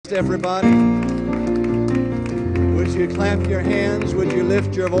Drost, everybody? Would you clap your hands? Would you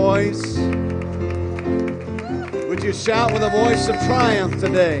lift your voice? Would you shout with a voice of triumph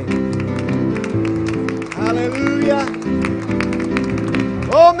today? Hallelujah.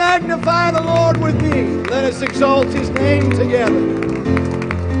 Oh, magnify the Lord with me. Let us exalt His name together.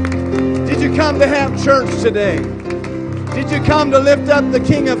 Did you come to have church today? Did you come to lift up the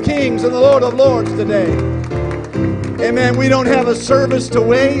King of Kings and the Lord of Lords today? Amen. We don't have a service to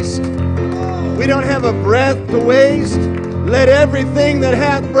waste. We don't have a breath to waste. Let everything that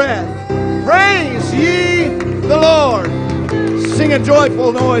hath breath praise ye the Lord. Sing a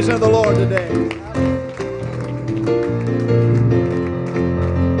joyful noise unto the Lord today.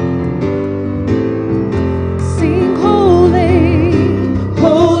 Sing holy,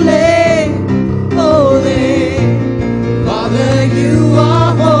 holy, holy. Father, you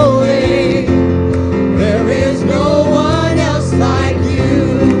are holy. There is no one else like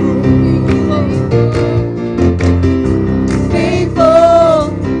you.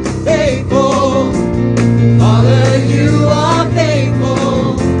 Faithful, faithful. Father, you are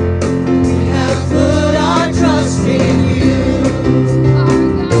faithful. We have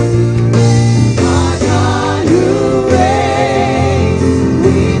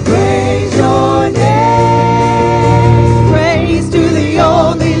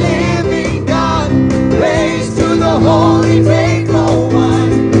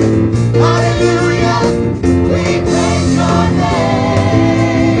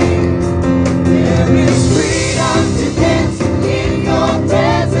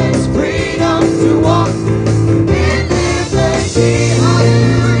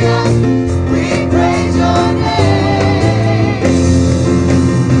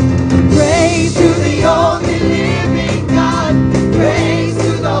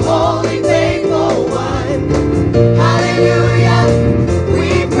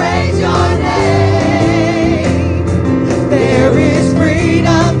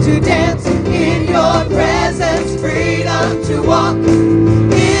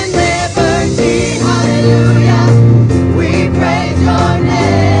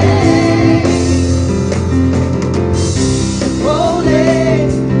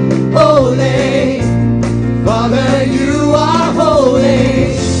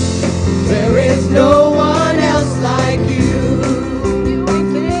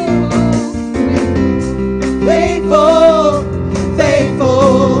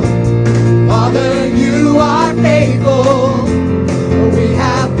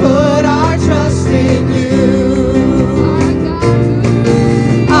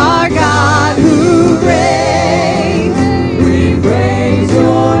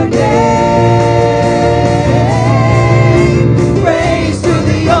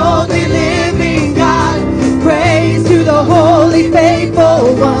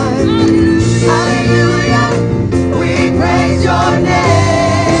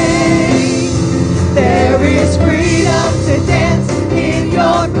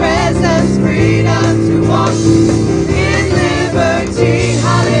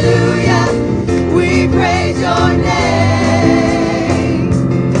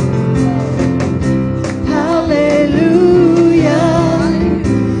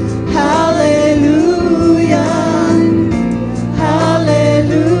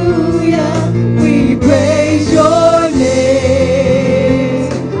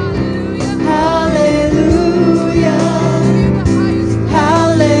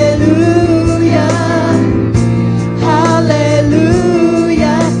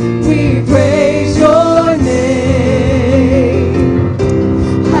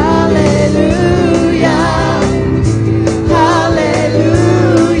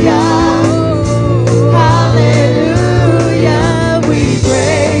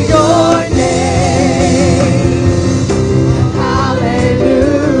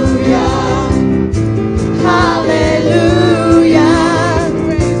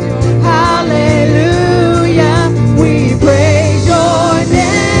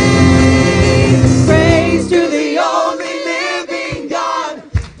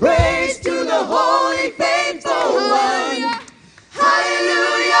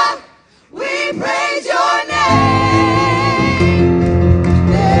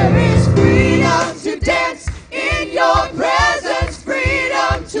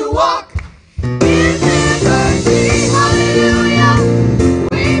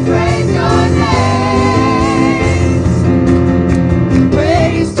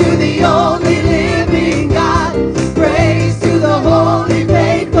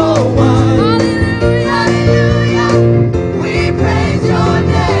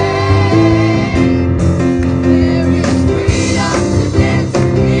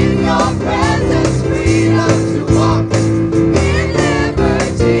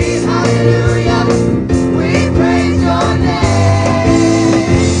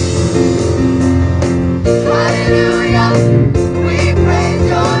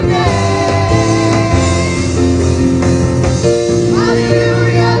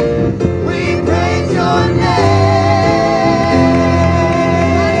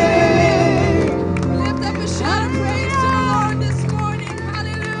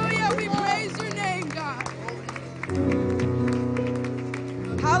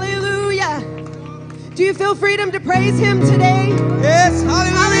Do you feel freedom to praise Him today? Yes,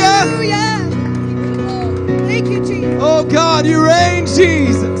 hallelujah. Hallelujah. Thank you, Jesus. Oh God, you reign,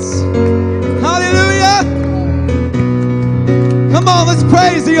 Jesus. Hallelujah. Come on, let's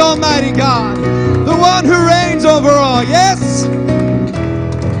praise the Almighty God, the one who reigns over all. Yes.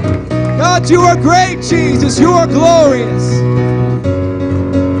 God, you are great, Jesus. You are glorious.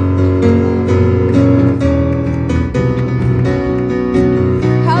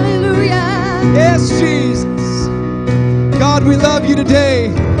 Yes, Jesus. God, we love you today.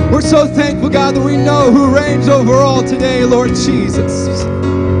 We're so thankful, God, that we know who reigns over all today, Lord Jesus.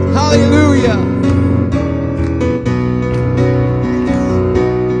 Hallelujah.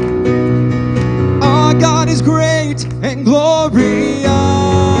 Our God is great and glorious.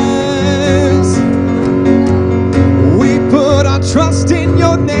 We put our trust in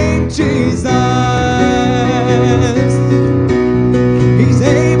your name, Jesus. He's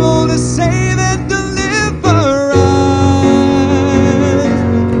able to save and deliver us.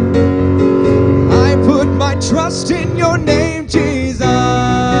 I put my trust in your name, Jesus.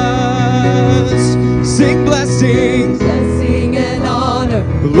 Sing blessings, Blessing and honor,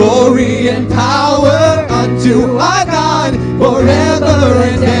 glory and power unto our God forever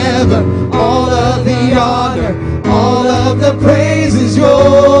and ever. All of the honor, all of the praise is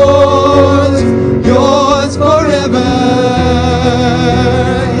yours, yours forever.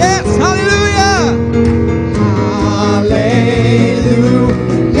 Yes, hallelujah. Hallelujah.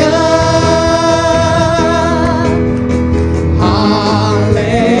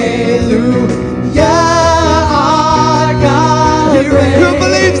 Hallelujah. Our God reigns. Who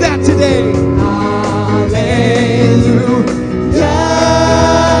believes that today? Hallelujah.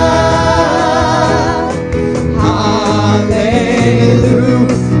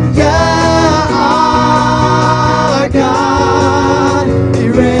 Hallelujah. Our God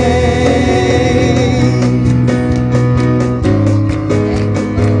reigns.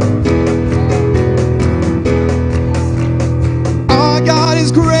 Our God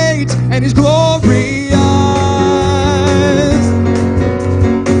is great and He's glorious.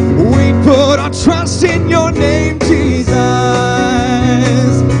 We put our trust in your name, Jesus.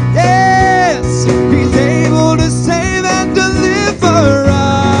 Yes, He's able to save and deliver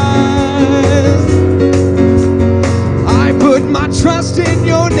us. I put my trust in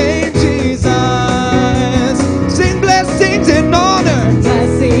your name, Jesus. Sing blessings and honor,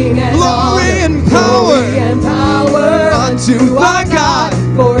 blessing and glory honor, and power glory and power unto our God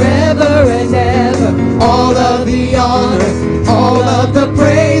forever and ever. all of the honor, all of the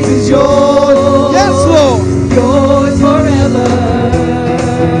praise is yours. Yes, Lord. Yours forever.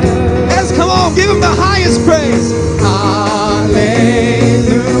 Yes, come on, give Him the highest praise. Hallelujah.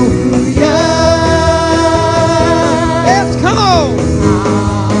 Yes, come on.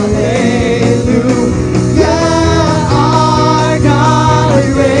 Hallelujah. Our God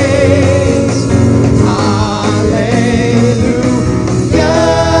reigns. Hallelujah.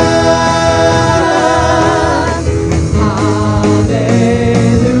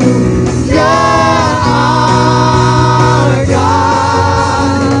 Hallelujah. Our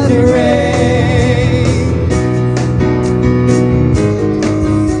God reigns.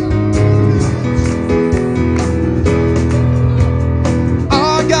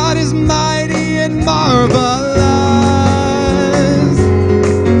 Our God is mighty and marvelous.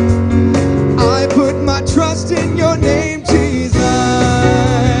 I put my trust in your name, Jesus.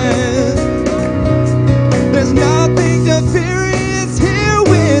 There's nothing to fear, He is here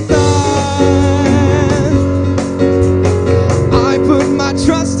with us. I put my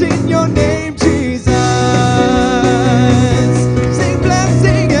trust in your name, Jesus. Sing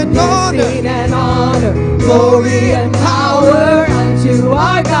blessing and Blessing honor, and honor, glory and power unto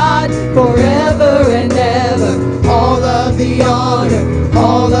our God forever and ever. All of the honor,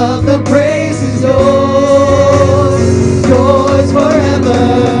 all of the praise is yours, yours forever.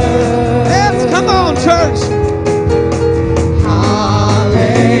 yes, come on, church. Hallelujah.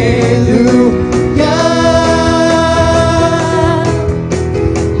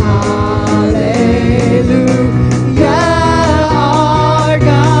 Hallelujah. Our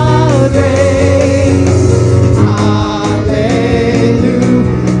God reigns.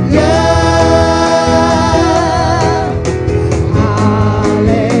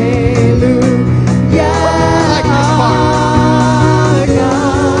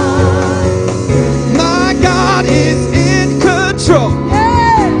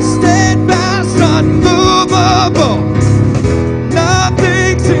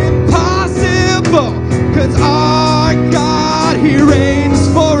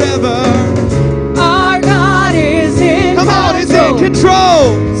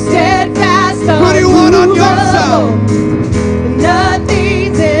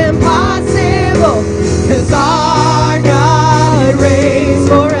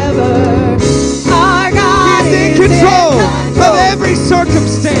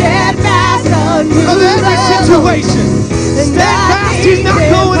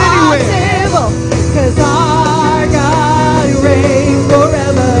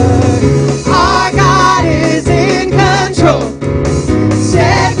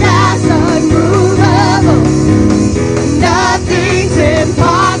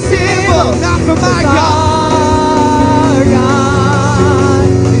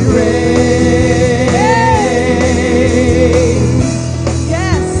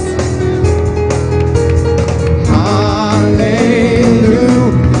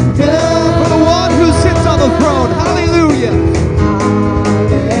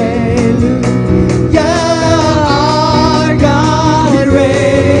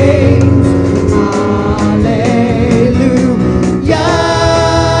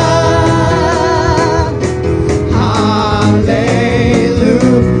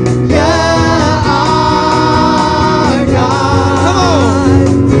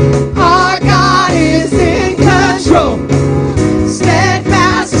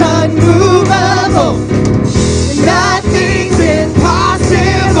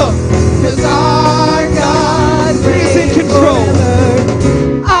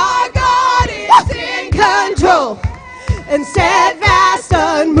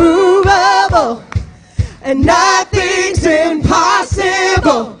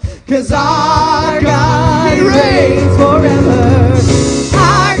 'cause our God reigns forever.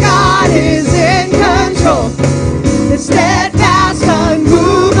 Our God is in control. It's steadfast,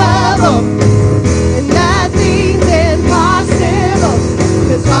 unmovable, and nothing's impossible,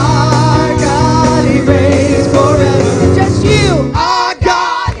 'cause our God, He reigns forever. Just you. Our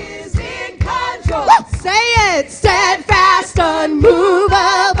God is in control. Say it. Steadfast,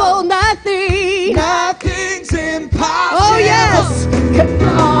 unmovable, nothing's impossible. Oh yes.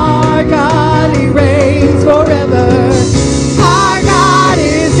 Our God, He reigns forever. Our God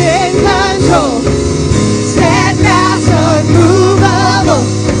is in control. Steadfast, unmovable,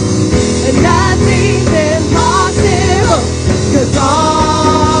 and nothing's impossible, 'cause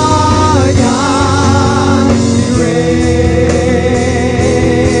our God reigns.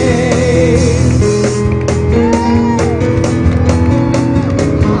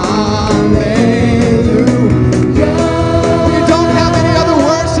 Hallelujah. You don't have any other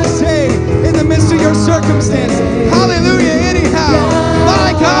words to say in the midst of your circumstance. Hallelujah, anyhow.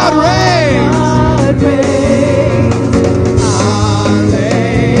 My God reigns. God reigns. Hallelujah.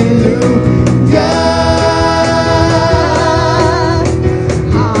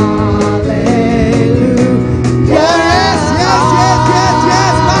 Hallelujah. Yes,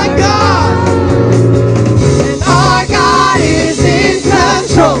 my God. And our God is in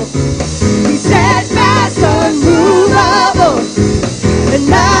control. He's steadfast, unmovable, and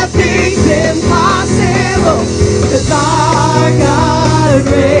nothing's impossible, 'cause our God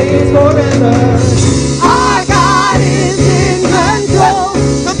reigns forever. Our God is in control.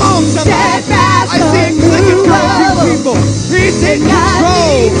 Come on, somebody. Steadfast, I see it clicking for a few unmovable, people. He's in and control.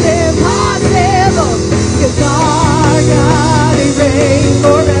 nothing's impossible, 'cause our God, He reigns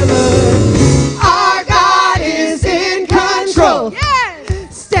forever. Our God is in control.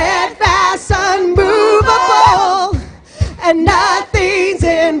 Steadfast, unmovable, and nothing's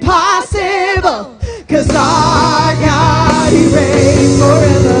impossible, 'cause our God, He reigns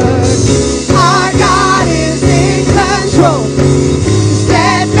forever. Our God is in control.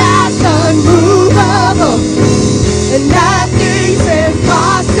 Steadfast, unmovable, and nothing's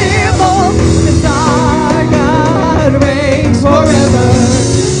impossible, 'cause our God reigns forever.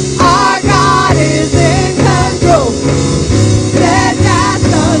 Our God is in control. Steadfast,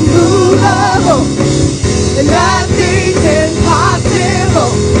 unmovable, and nothing's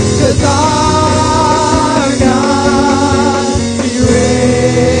impossible, 'cause our God, He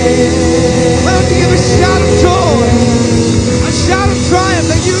reigns. Why don't you give a shout of joy, a shout of triumph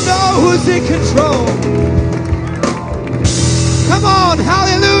that you know who's in control. Come on,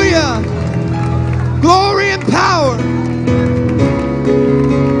 hallelujah. Glory and power.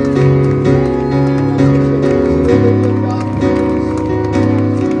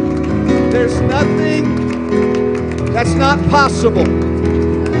 There's nothing that's not possible.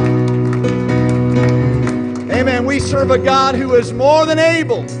 Amen. We serve a God who is more than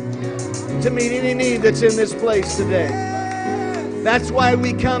able to meet any need that's in this place today. That's why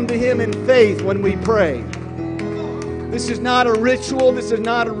we come to Him in faith when we pray. This is not a ritual. This is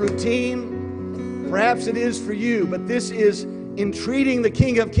not a routine. Perhaps it is for you, but this is entreating the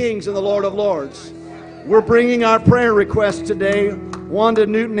King of Kings and the Lord of Lords. We're bringing our prayer request today. Wanda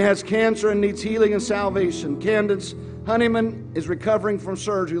Newton has cancer and needs healing and salvation. Candace Honeyman is recovering from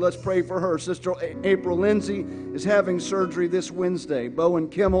surgery. Let's pray for her. Sister April Lindsay is having surgery this Wednesday. Bowen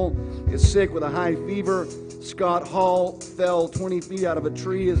Kimmel is sick with a high fever. Scott Hall fell 20 feet out of a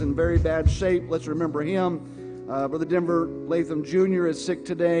tree, is in very bad shape. Let's remember him. Brother Denver Latham Jr. is sick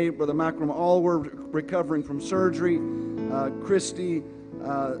today. Brother Malcolm Allward recovering from surgery. Christy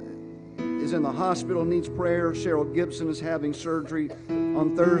is in the hospital, needs prayer. Cheryl Gibson is having surgery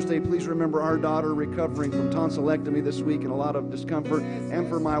on Thursday. Please remember our daughter recovering from tonsillectomy this week and a lot of discomfort. And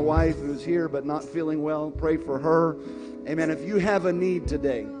for my wife who's here but not feeling well, pray for her. Amen. If you have a need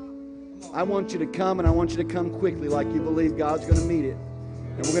today, I want you to come, and I want you to come quickly like you believe God's going to meet it.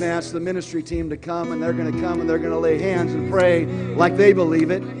 And we're going to ask the ministry team to come, and they're going to come and they're going to lay hands and pray like they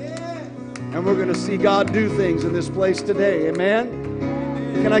believe it. And we're going to see God do things in this place today. Amen?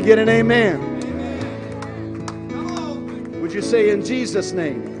 Can I get an amen? Would you say in Jesus'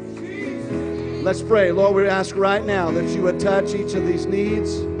 name? Let's pray. Lord, we ask right now that you would touch each of these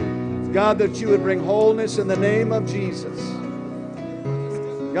needs. God, that you would bring wholeness in the name of Jesus.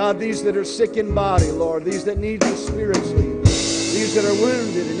 God, these that are sick in body, Lord, these that need you spiritually, these that are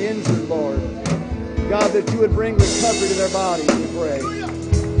wounded and injured, Lord, God, that you would bring recovery to their bodies, we pray.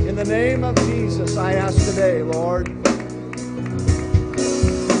 In the name of Jesus, I ask today, Lord,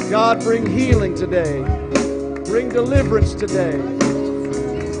 God, bring healing today. Bring deliverance today.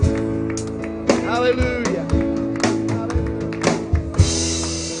 Hallelujah.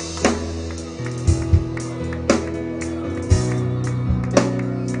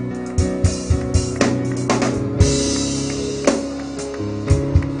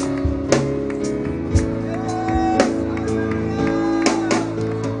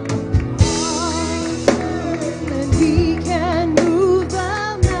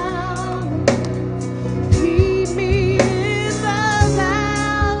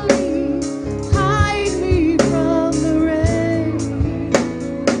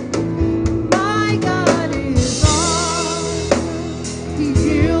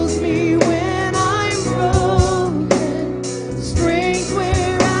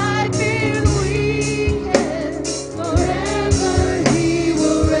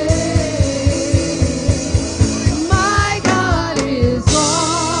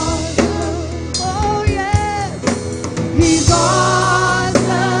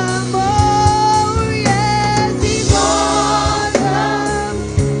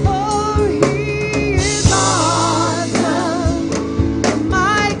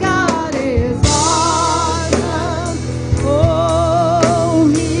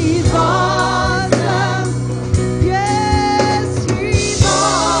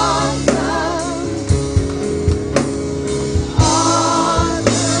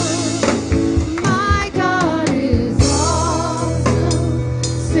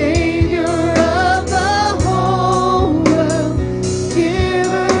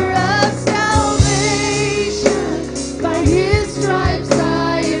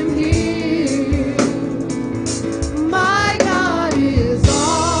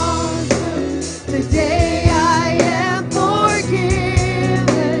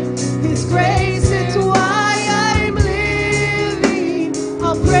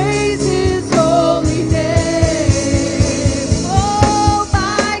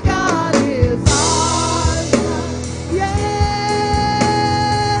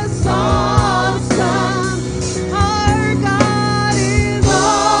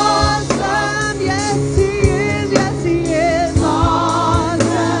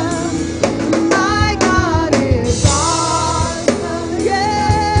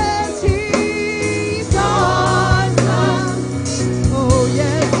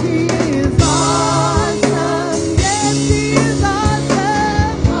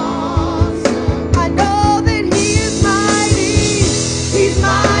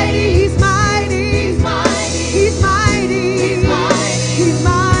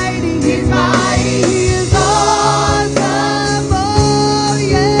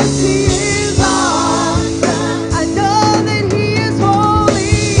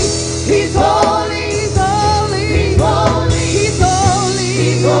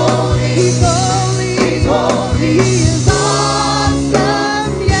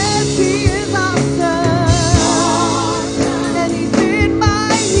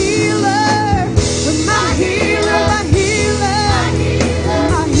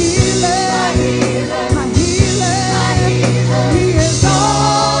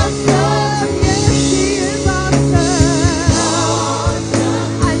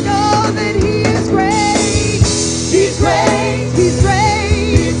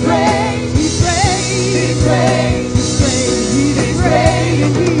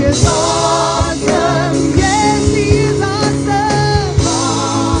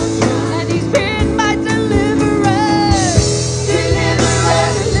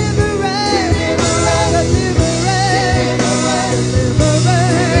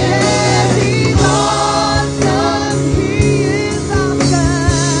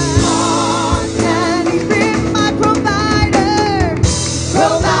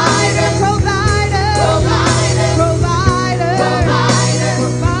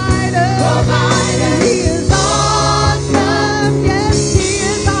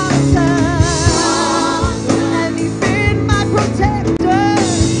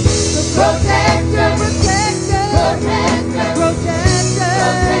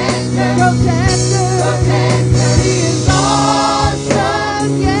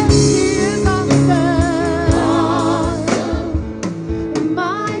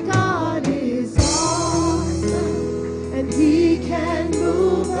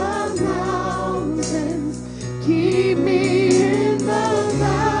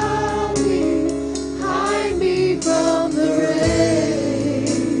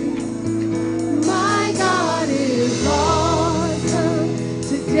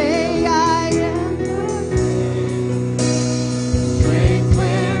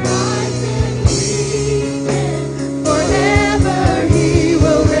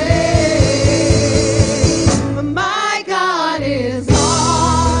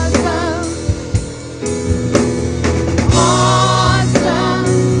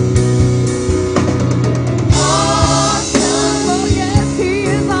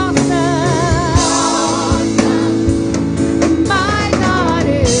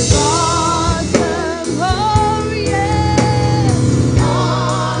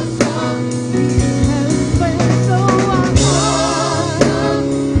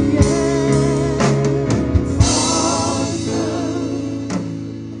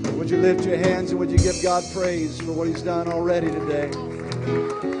 God praise for what He's done already today.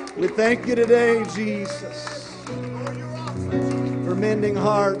 We thank You today, Jesus, for mending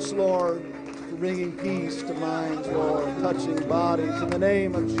hearts, Lord, for bringing peace to minds, Lord, touching bodies in the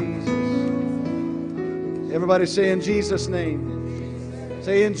name of Jesus. Everybody say in Jesus' name.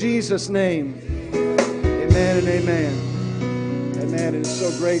 Say in Jesus' name. Amen and amen. Amen. It is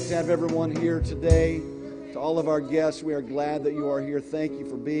so great to have everyone here today. To all of our guests, we are glad that you are here. Thank you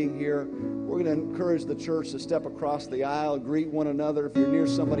for being here. We're going to encourage the church to step across the aisle, greet one another. If you're near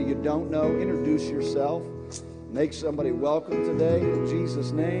somebody you don't know, introduce yourself. Make somebody welcome today in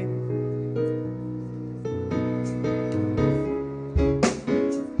Jesus' name.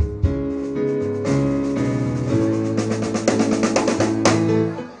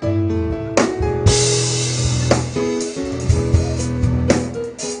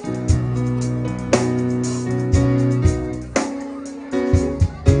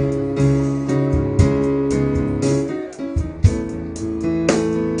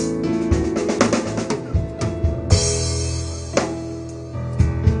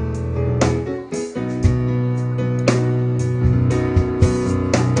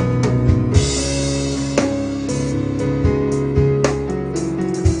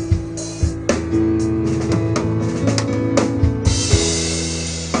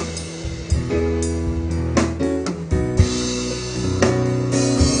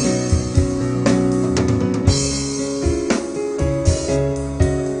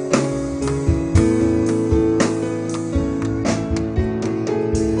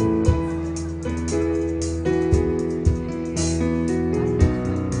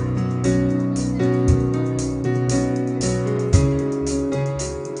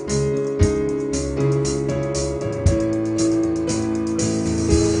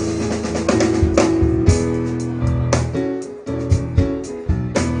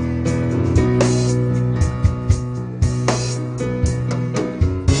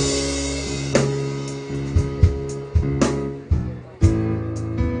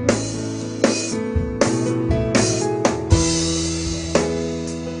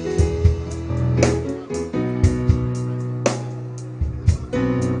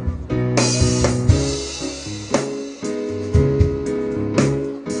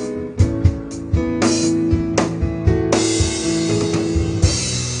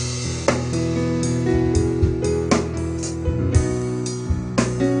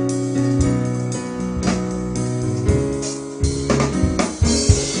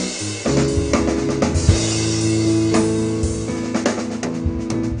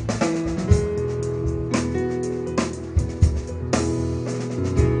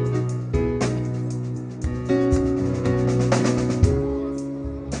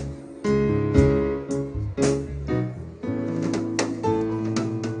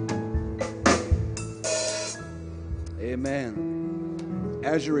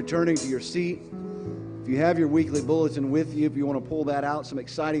 As you're returning to your seat, if you have your weekly bulletin with you, if you want to pull that out, some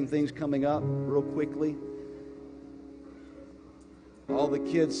exciting things coming up real quickly. All the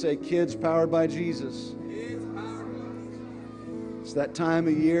kids say, kids powered by Jesus. It's that time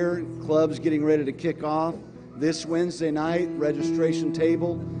of year, clubs getting ready to kick off. This Wednesday night, registration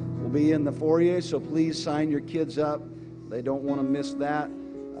table will be in the foyer, so please sign your kids up. They don't want to miss that.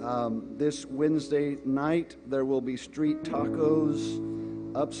 This Wednesday night, there will be street tacos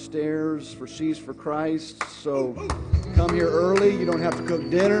upstairs for She's for Christ. So come here early. You don't have to cook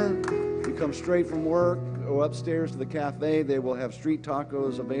dinner. You come straight from work, go upstairs to the cafe. They will have street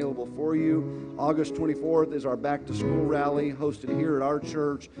tacos available for you. August 24th is our back to school rally hosted here at our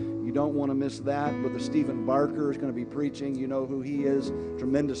church. You don't want to miss that. Brother Stephen Barker is going to be preaching. You know who he is,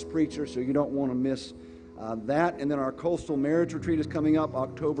 tremendous preacher, so you don't want to miss that. And then our coastal marriage retreat is coming up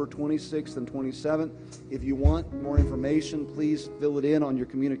October 26th and 27th. If you want more information, please fill it in on your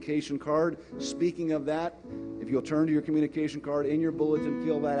communication card. Speaking of that, if you'll turn to your communication card in your bulletin,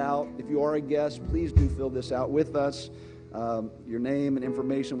 fill that out. If you are a guest, please do fill this out with us. Your name and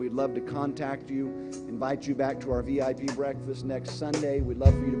information. We'd love to contact you, invite you back to our VIP breakfast next Sunday. We'd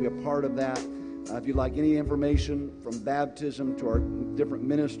love for you to be a part of that. If you'd like any information from baptism to our different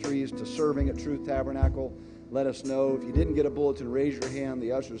ministries to serving at Truth Tabernacle, let us know. If you didn't get a bulletin, raise your hand.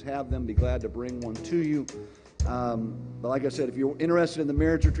 The ushers have them. Be glad to bring one to you. But like I said, if you're interested in the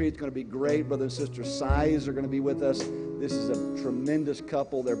marriage retreat, it's going to be great. Brother and Sister Size are going to be with us. This is a tremendous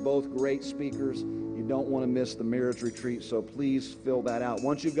couple. They're both great speakers. You don't want to miss the marriage retreat, so please fill that out.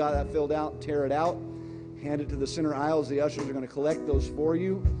 Once you've got that filled out, tear it out, hand it to the center aisles. The ushers are going to collect those for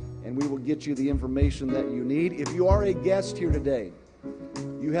you, and we will get you the information that you need. If you are a guest here today,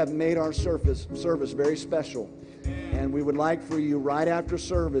 you have made our service very special. And we would like for you right after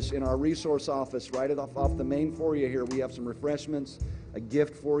service in our resource office, right off the main foyer here, we have some refreshments, a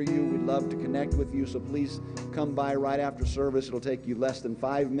gift for you. We'd love to connect with you, so please come by right after service. It'll take you less than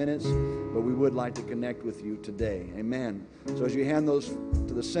 5 minutes, but we would like to connect with you today. Amen. So as you hand those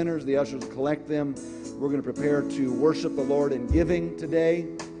to the sinners, the ushers will collect them. We're going to prepare to worship the Lord in giving today.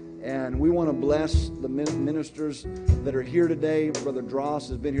 And we want to bless the ministers that are here today. Brother Drost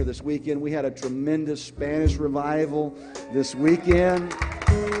has been here this weekend. We had a tremendous Spanish revival this weekend.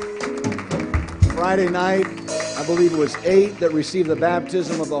 Friday night, I believe it was 8 that received the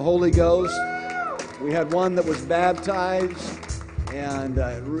baptism of the Holy Ghost. We had one that was baptized, and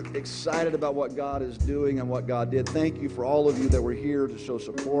excited about what God is doing and what God did. Thank you for all of you that were here to show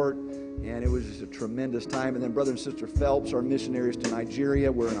support. And it was just a tremendous time. And then Brother and Sister Phelps are missionaries to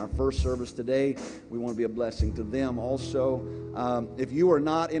Nigeria. We're in our first service today. We want to be a blessing to them also. If you are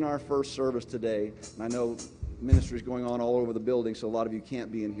not in our first service today, and I know ministry is going on all over the building, so a lot of you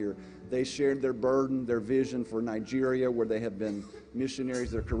can't be in here. They shared their burden, their vision for Nigeria, where they have been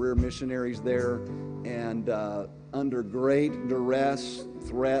missionaries, their career missionaries there. And under great duress,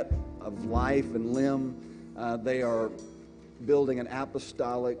 threat of life and limb, they are building an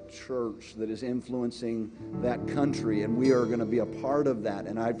apostolic church that is influencing that country, and we are going to be a part of that.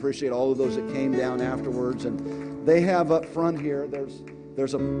 And I appreciate all of those that came down afterwards. And they have up front here,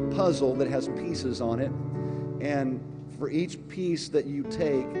 there's a puzzle that has pieces on it, and for each piece that you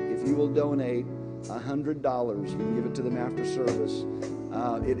take, if you will donate $100, you can give it to them after service.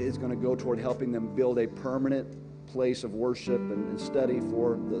 It is going to go toward helping them build a permanent place of worship and study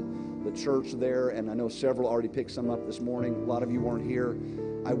for the church there. And I know several already picked some up this morning. A lot of you weren't here.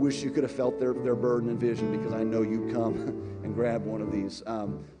 I wish you could have felt their burden and vision, because I know you'd come and grab one of these.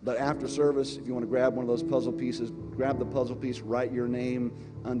 But after service, if you want to grab one of those puzzle pieces, grab the puzzle piece, write your name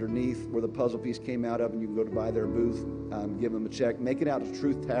underneath where the puzzle piece came out of, and you can go to buy their booth, give them a check. Make it out to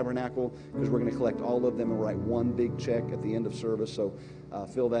Truth Tabernacle, because we're going to collect all of them and write one big check at the end of service. So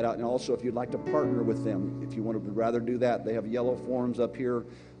fill that out. And also, if you'd like to partner with them, if you would rather do that, they have yellow forms up here,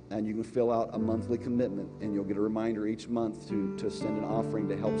 and you can fill out a monthly commitment, and you'll get a reminder each month to send an offering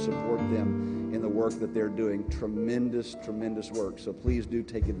to help support them in the work that they're doing. Tremendous, tremendous work. So please do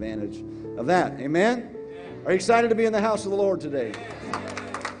take advantage of that. Amen? Are you excited to be in the house of the Lord today?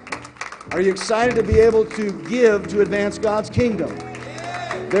 Are you excited to be able to give to advance God's kingdom?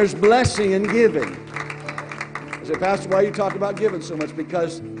 There's blessing in giving. I say, Pastor, why are you talking about giving so much?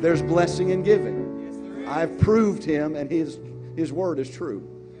 Because there's blessing in giving. I've proved him, and his word is true.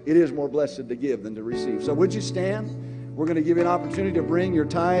 It is more blessed to give than to receive. So would you stand? We're going to give you an opportunity to bring your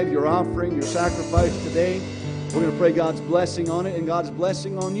tithe, your offering, your sacrifice today. We're going to pray God's blessing on it and God's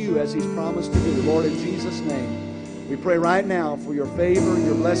blessing on you as he's promised to do. Lord, in Jesus' name, we pray right now for your favor and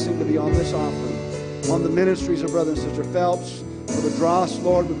your blessing to be on this offering, on the ministries of Brother and Sister Phelps, for the Drost.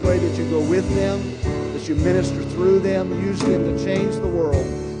 Lord, we pray that you go with them, that you minister through them, use them to change the world.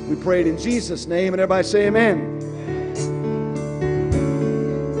 We pray it in Jesus' name, and everybody say amen.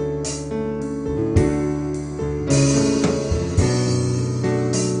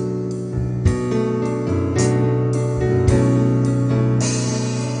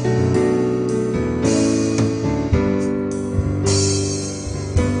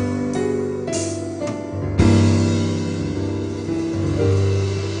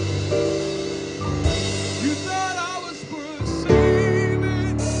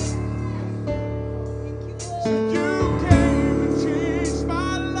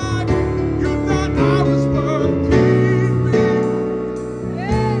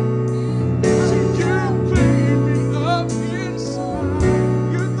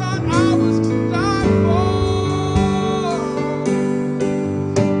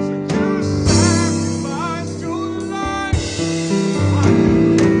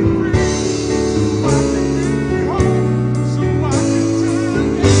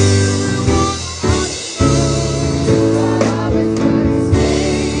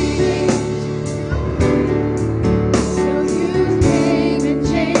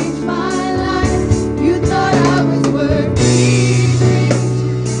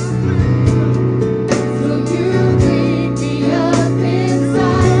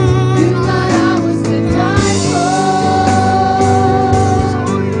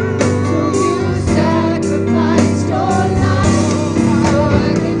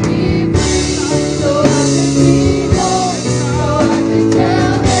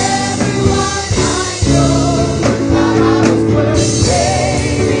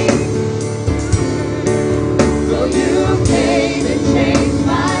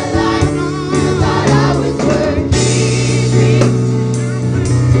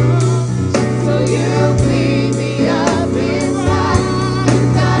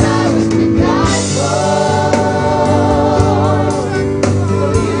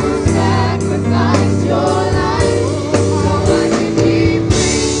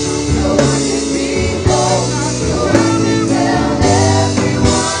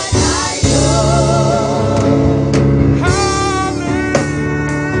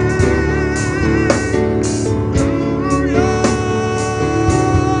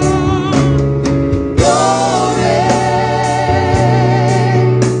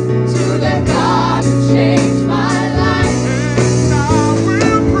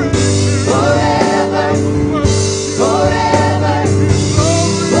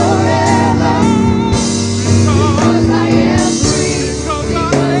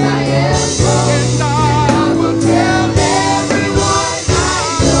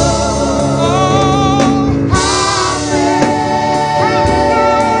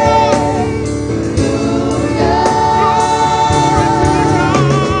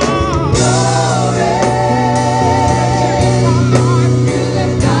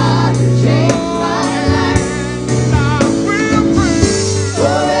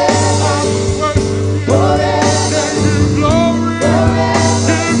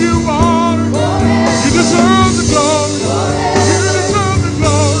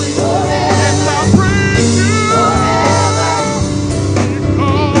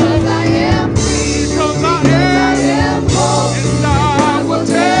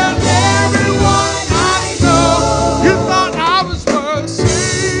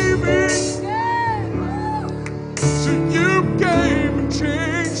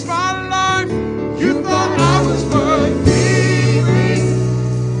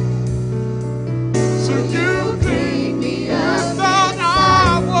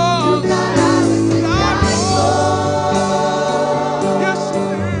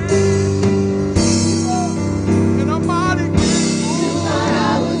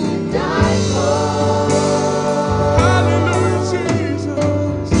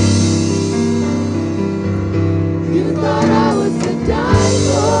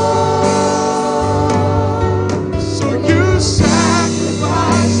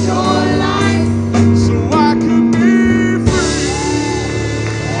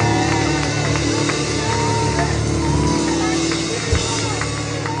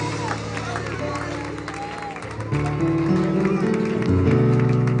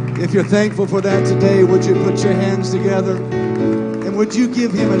 If you're thankful for that today, would you put your hands together? And would you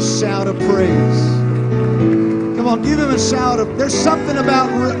give him a shout of praise? Come on, give him a shout of... There's something about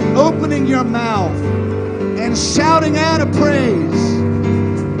opening your mouth and shouting out a praise.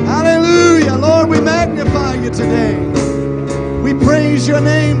 Hallelujah. Lord, we magnify you today. We praise your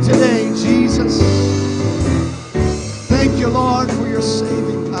name today, Jesus. Thank you, Lord, for your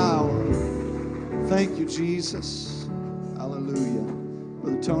saving power. Thank you, Jesus. Hallelujah.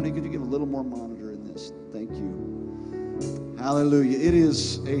 Brother Tony, could you give a little more monitor in this? Thank you. Hallelujah. It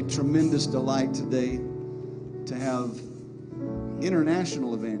is a tremendous delight today to have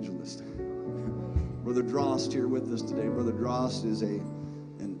international evangelist. Brother Drost here with us today. Brother Drost is a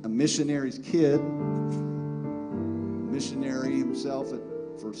missionary's kid, missionary himself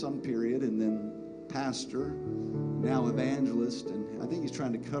for some period, and then pastor, now evangelist, and I think he's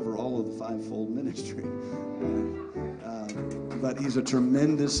trying to cover all of the fivefold ministry. But he's a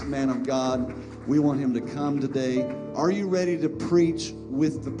tremendous man of God. We want him to come today. Are you ready to preach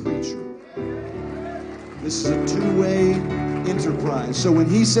with the preacher? This is a two-way enterprise. So when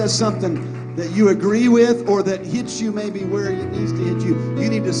he says something that you agree with or that hits you maybe where it needs to hit you, you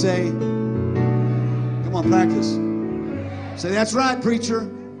need to say, come on, practice. Say, that's right, preacher.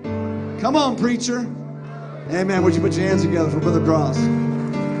 Come on, preacher. Amen. Would you put your hands together for Brother Drost?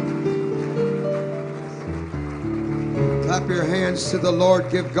 Clap your hands to the Lord.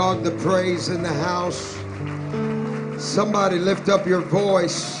 Give God the praise in the house. Somebody lift up your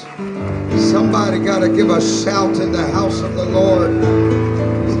voice. Somebody got to give a shout in the house of the Lord.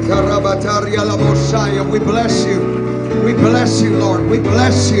 We bless you. We bless you, Lord. We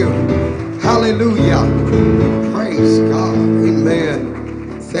bless you. Hallelujah. Praise God.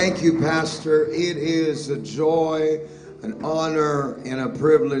 Amen. Thank you, Pastor. It is a joy, an honor, and a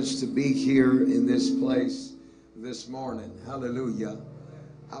privilege to be here in this place this morning. Hallelujah.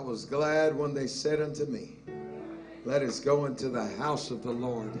 I was glad when they said unto me, let us go into the house of the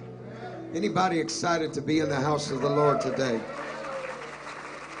Lord. Anybody excited to be in the house of the Lord today?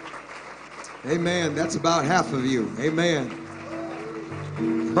 Amen. That's about half of you. Amen.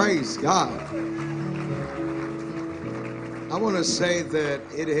 Praise God. I want to say that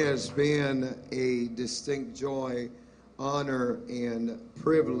it has been a distinct joy, honor, and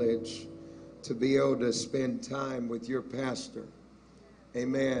privilege to be able to spend time with your pastor.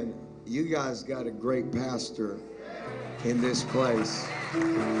 Amen. You guys got a great pastor in this place.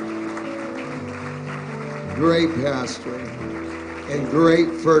 Great pastor and great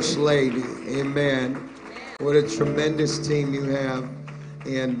first lady. Amen. What a tremendous team you have.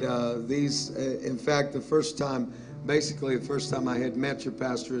 And in fact, the first time I had met your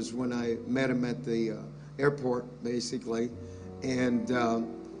pastor is when I met him at the airport, basically. And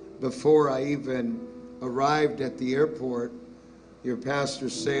before I even arrived at the airport, your pastor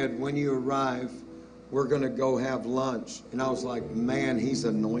said, when you arrive, we're going to go have lunch. And I was like, man, he's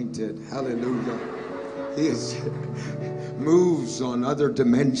anointed. Hallelujah. He moves on other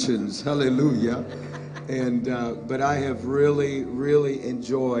dimensions. Hallelujah. And but I have really, really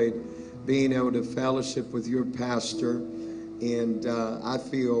enjoyed being able to fellowship with your pastor. And I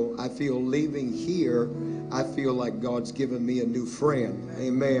feel leaving here, I feel like God's given me a new friend.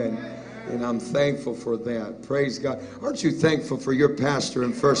 Amen. And I'm thankful for that. Praise God. Aren't you thankful for your pastor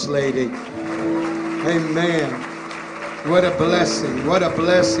and first lady? Amen. What a blessing. What a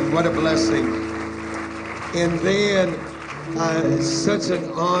blessing. What a blessing. And then it's such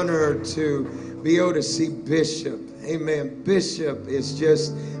an honor to be able to see Bishop. Amen. Bishop is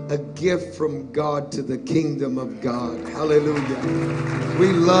just a gift from God to the kingdom of God. Hallelujah.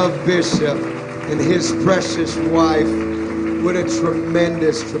 We love Bishop and his precious wife. What a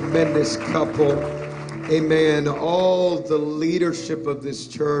tremendous, tremendous couple. Amen. All the leadership of this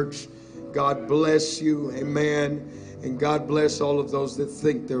church, God bless you. Amen. And God bless all of those that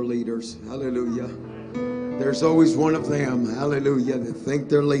think they're leaders. Hallelujah. There's always one of them, hallelujah, that think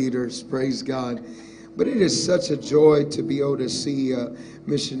they're leaders. Praise God. But it is such a joy to be able to see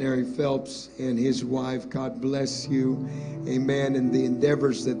Missionary Phelps and his wife. God bless you. Amen. And the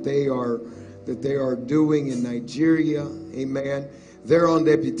endeavors that they are doing in Nigeria. Amen. They're on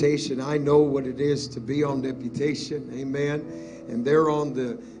deputation. I know what it is to be on deputation. Amen. And they're on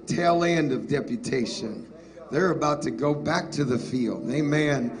the tail end of deputation. They're about to go back to the field.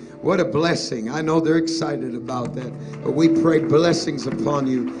 Amen. What a blessing. I know they're excited about that. But we pray blessings upon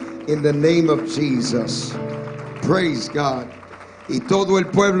you in the name of Jesus. Praise God. Y todo el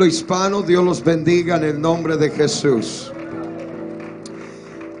pueblo hispano, Dios los bendiga en el nombre de Jesús.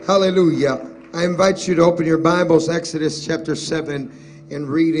 Hallelujah. I invite you to open your Bibles, Exodus chapter 7, and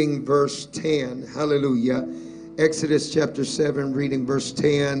reading verse 10. Hallelujah. Exodus chapter 7, reading verse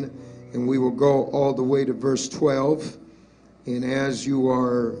 10, and we will go all the way to verse 12. And as you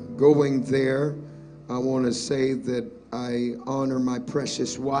are going there, I want to say that I honor my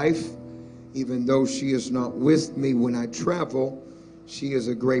precious wife. Even though she is not with me when I travel, she is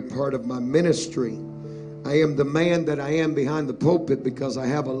a great part of my ministry. I am the man that I am behind the pulpit because I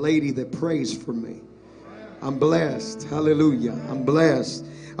have a lady that prays for me. I'm blessed. Hallelujah. I'm blessed.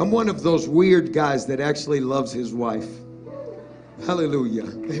 I'm one of those weird guys that actually loves his wife. Hallelujah.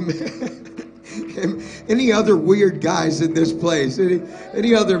 Amen. Any other weird guys in this place?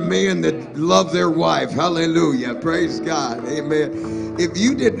 Any other men that love their wife? Hallelujah. Praise God. Amen. If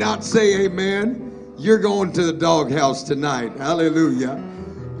you did not say amen, you're going to the doghouse tonight. Hallelujah.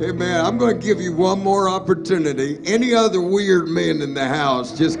 Amen. I'm going to give you one more opportunity. Any other weird men in the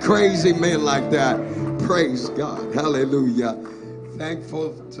house, just crazy men like that, praise God. Hallelujah.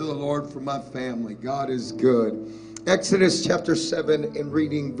 Thankful to the Lord for my family. God is good. Exodus chapter 7 and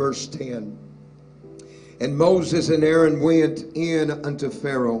reading verse 10. And Moses and Aaron went in unto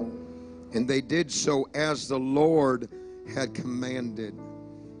Pharaoh, and they did so as the Lord had commanded.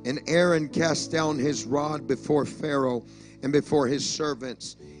 And Aaron cast down his rod before Pharaoh and before his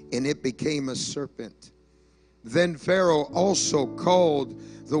servants, and it became a serpent. Then Pharaoh also called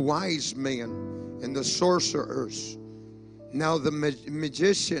the wise men and the sorcerers. Now the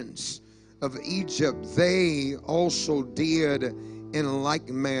magicians of Egypt, they also did in like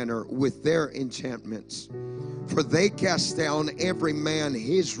manner with their enchantments. For they cast down every man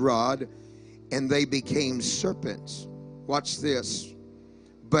his rod, and they became serpents. Watch this.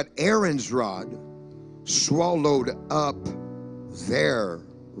 But Aaron's rod swallowed up their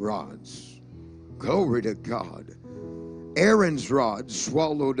rods. Glory to God. Aaron's rod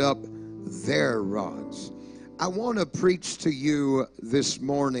swallowed up their rods. I want to preach to you this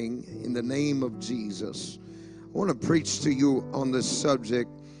morning in the name of Jesus. I want to preach to you on the subject,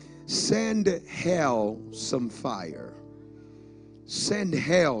 send hell some fire. Send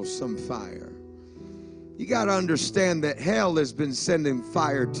hell some fire. You got to understand that hell has been sending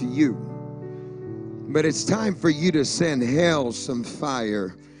fire to you. But it's time for you to send hell some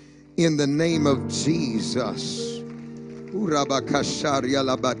fire in the name of Jesus.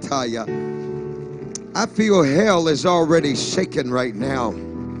 I feel hell is already shaken right now.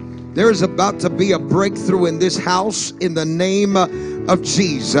 There is about to be a breakthrough in this house in the name of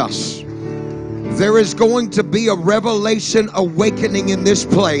Jesus. There is going to be a revelation awakening in this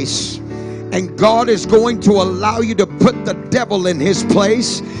place. And God is going to allow you to put the devil in his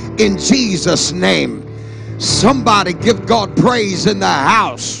place in Jesus' name. Somebody give God praise in the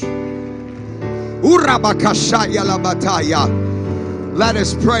house. Let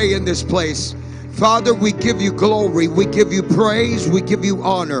us pray in this place. Father, we give you glory, we give you praise, we give you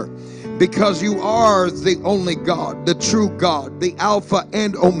honor, because you are the only God, the true God, the Alpha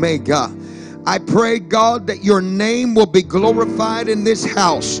and Omega. I pray, God, that your name will be glorified in this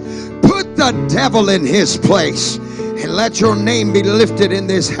house. Put the devil in his place and let your name be lifted in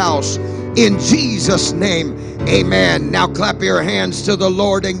this house. In Jesus' name, amen. Now clap your hands to the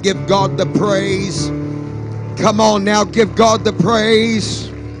Lord and give God the praise. Come on now, give God the praise.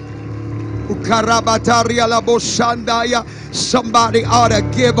 Somebody ought to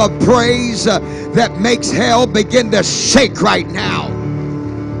give a praise that makes hell begin to shake right now.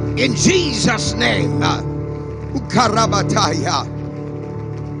 In Jesus' name.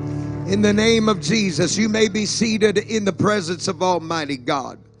 In the name of Jesus, you may be seated in the presence of Almighty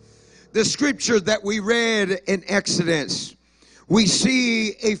God. The scripture that we read in Exodus, we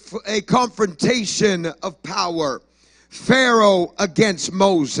see a confrontation of power. Pharaoh against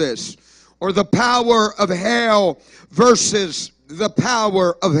Moses, or the power of hell versus the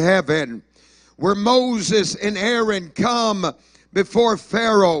power of heaven, where Moses and Aaron come before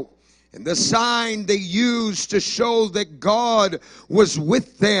Pharaoh, and the sign they used to show that God was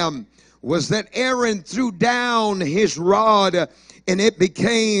with them was that Aaron threw down his rod and it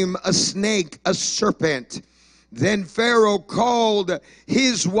became a snake, a serpent. Then Pharaoh called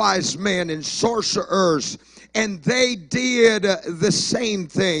his wise men and sorcerers, and they did the same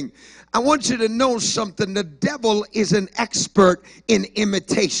thing. I want you to know something. The devil is an expert in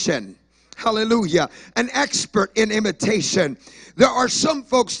imitation. Hallelujah. An expert in imitation. There are some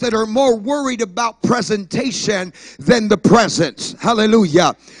folks that are more worried about presentation than the presence.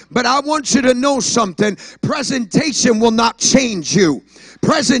 Hallelujah. But I want you to know something. Presentation will not change you.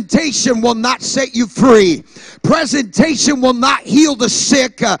 Presentation will not set you free. Presentation will not heal the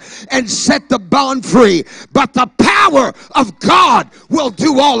sick and set the bond free. But the power of God will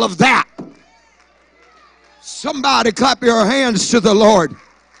do all of that. Somebody clap your hands to the Lord.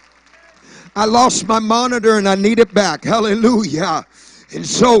 I lost my monitor and I need it back. Hallelujah. And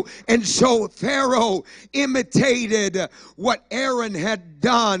so Pharaoh imitated what Aaron had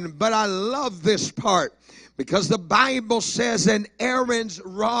done. But I love this part, because the Bible says, and Aaron's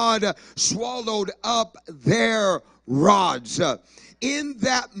rod swallowed up their rods. In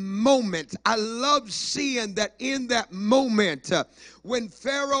that moment, I love seeing that in that moment, when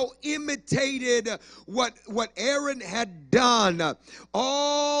Pharaoh imitated what Aaron had done,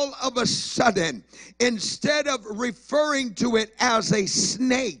 all of a sudden, instead of referring to it as a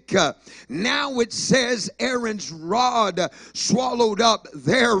snake, now it says Aaron's rod swallowed up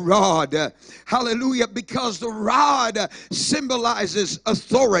their rod. Hallelujah. Because the rod symbolizes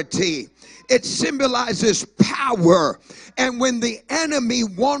authority. It symbolizes power. And when the enemy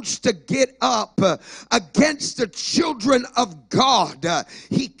wants to get up against the children of God,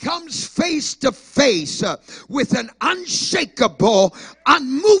 he comes face to face with an unshakable,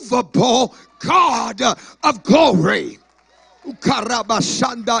 unmovable God of glory. In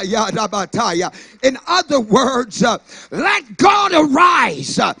other words, let God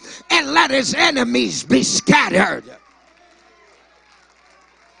arise and let his enemies be scattered.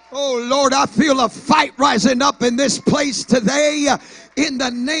 Oh, Lord, I feel a fight rising up in this place today in the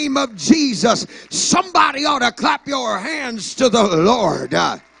name of Jesus. Somebody ought to clap your hands to the Lord.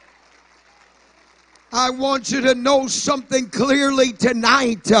 I want you to know something clearly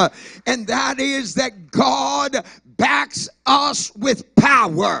tonight, and that is that God backs us with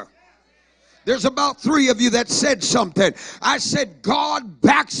power. There's about 3 of you that said something. I said God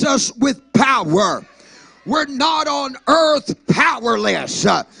backs us with power. We're not on earth powerless,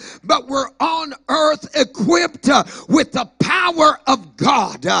 but we're on earth equipped with the power of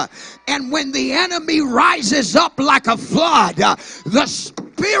God. And when the enemy rises up like a flood, the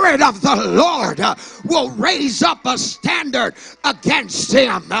Spirit of the Lord will raise up a standard against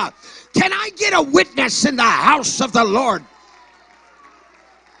him. Can I get a witness in the house of the Lord?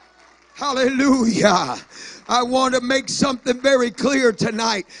 Hallelujah. I want to make something very clear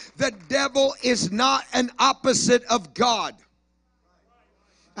tonight. The devil is not an opposite of God.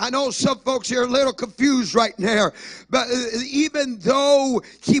 I know some folks here are a little confused right now, but even though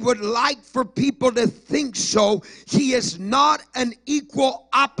he would like for people to think so, he is not an equal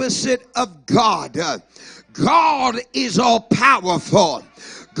opposite of God. God is all powerful.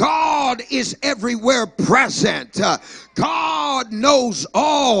 God is everywhere present. God knows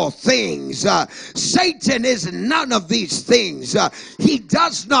all things. Satan is none of these things. He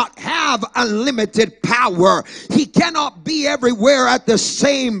does not have unlimited power. He cannot be everywhere at the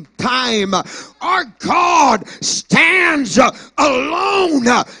same time. Our God stands alone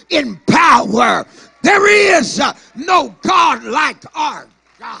in power. There is no God like our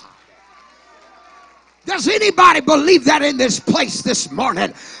God. Does anybody believe that in this place this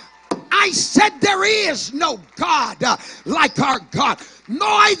morning? I said there is no God like our God.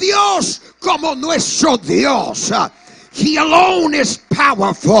 No hay Dios como nuestro Dios. He alone is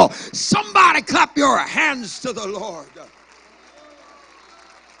powerful. Somebody clap your hands to the Lord.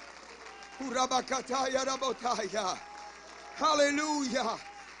 Hallelujah.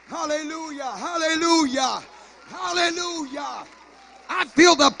 Hallelujah. Hallelujah. Hallelujah. I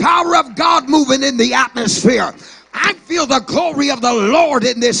feel the power of God moving in the atmosphere. I feel the glory of the Lord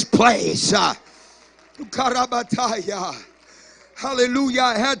in this place. Hallelujah.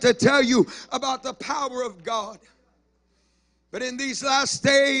 I had to tell you about the power of God. But in these last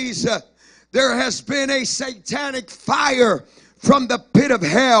days, there has been a satanic fire from the pit of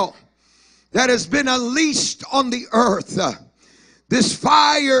hell that has been unleashed on the earth. This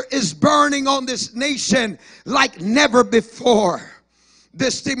fire is burning on this nation like never before.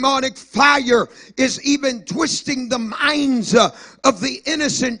 This demonic fire is even twisting the minds of the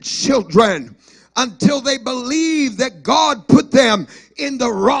innocent children until they believe that God put them in the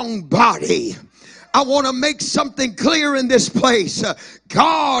wrong body. I want to make something clear in this place.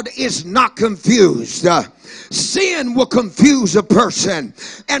 God is not confused. Sin will confuse a person,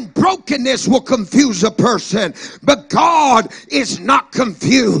 and brokenness will confuse a person, but God is not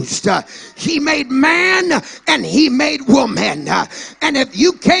confused. He made man and he made woman, and if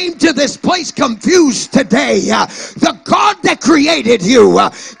you came to this place confused today, the God that created you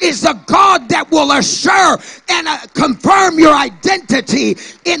is the God that will assure and confirm your identity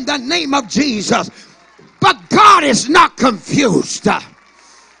in the name of Jesus. But God is not confused.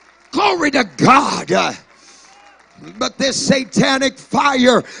 Glory to God. But this satanic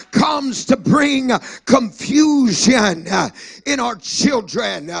fire comes to bring confusion in our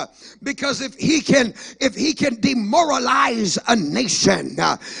children. Because if he can demoralize a nation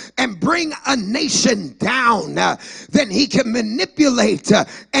and bring a nation down, then he can manipulate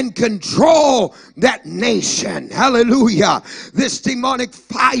and control that nation. Hallelujah. This demonic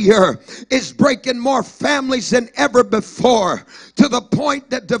fire is breaking more families than ever before, to the point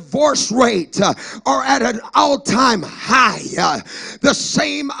that divorce rates are at an all-time high. The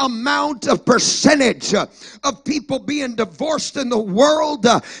same amount of percentage of people being divorced in the world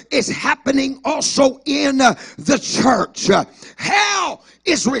is happening also in the church. Hell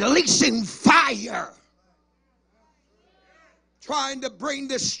is releasing fire, trying to bring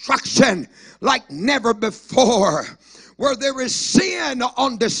destruction like never before. Where there is sin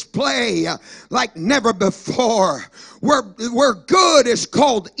on display like never before. Where good is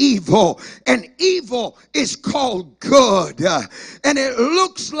called evil and evil is called good. And it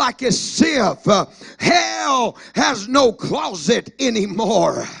looks like as if hell has no closet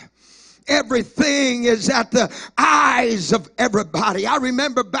anymore. Everything is at the eyes of everybody. I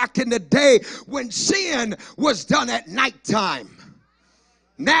remember back in the day when sin was done at nighttime.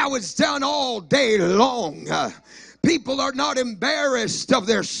 Now it's done all day long. People are not embarrassed of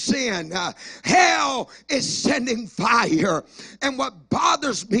their sin. Hell is sending fire. And what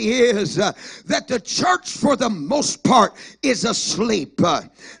bothers me is that the church, for the most part, is asleep,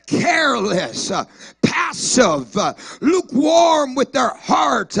 careless, passive, lukewarm with their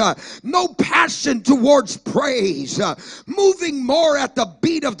heart, no passion towards praise, moving more at the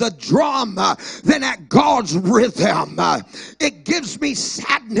beat of the drum than at God's rhythm. It gives me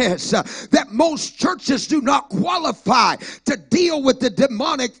sadness that most churches do not qualify to deal with the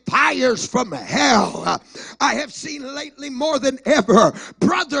demonic fires from hell. I have seen lately more than ever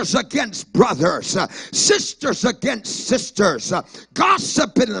brothers against brothers, sisters against sisters,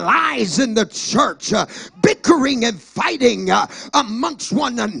 gossip and lies in the church, bickering and fighting amongst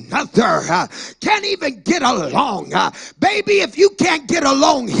one another. Can't even get along. Baby, if you can't get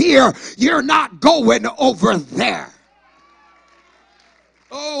along here, you're not going over there.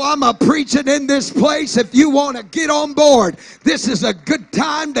 Oh, I'm a preaching in this place. If you want to get on board, this is a good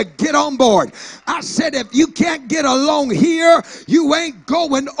time to get on board. I said, if you can't get along here, you ain't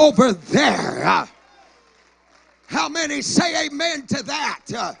going over there. How many say amen to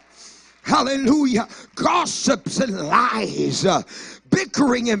that? Hallelujah. Gossips and lies,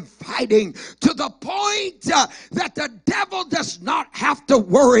 bickering and fighting, to the point that the devil does not have to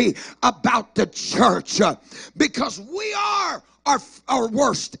worry about the church, because we are our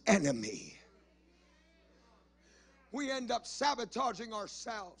worst enemy. We end up sabotaging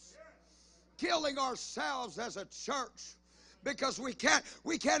ourselves, killing ourselves as a church, because we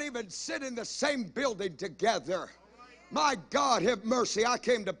can't even sit in the same building together. My God, have mercy. I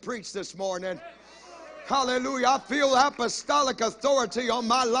came to preach this morning. Hallelujah. I feel apostolic authority on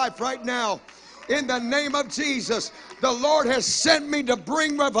my life right now. In the name of Jesus, the Lord has sent me to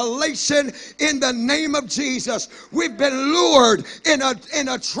bring revelation in the name of Jesus. We've been lured in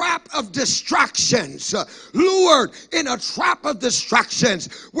a trap of distractions. Lured in a trap of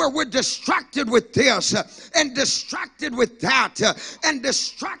distractions where we're distracted with this and distracted with that and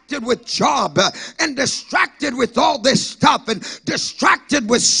distracted with job and distracted with all this stuff and distracted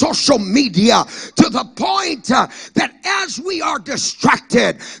with social media, to the point that as we are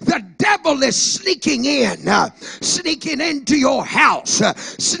distracted, the devil is sneaking into your house,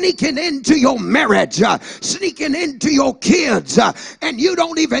 sneaking into your marriage, sneaking into your kids, and you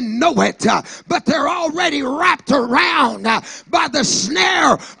don't even know it, but they're already wrapped around by the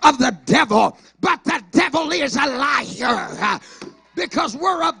snare of the devil. But the devil is a liar, because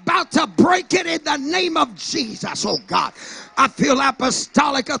we're about to break it in the name of Jesus. Oh God, I feel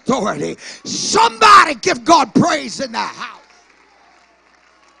apostolic authority. Somebody give God praise in the house.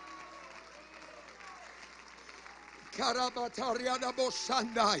 Clap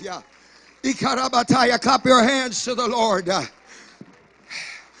your hands to the Lord.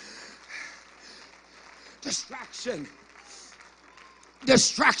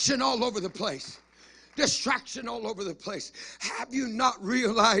 Distraction all over the place. Distraction all over the place. Have you not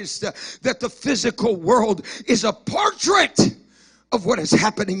realized that the physical world is a portrait of what is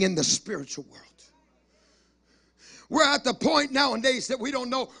happening in the spiritual world? We're at the point nowadays that we don't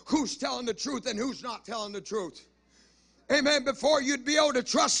know who's telling the truth and who's not telling the truth. Amen. Before, you'd be able to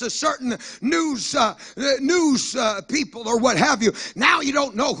trust a certain news people or what have you. Now you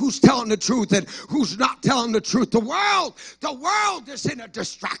don't know who's telling the truth and who's not telling the truth. The world is in a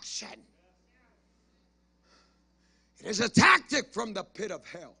distraction. It is a tactic from the pit of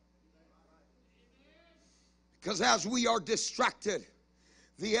hell. Because as we are distracted,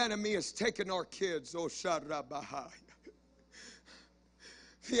 the enemy is taking our kids. Oh, Sharabahai.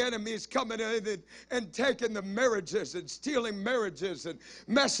 The enemy is coming in and taking the marriages and stealing marriages and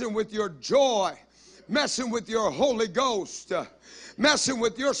messing with your joy, messing with your Holy Ghost, messing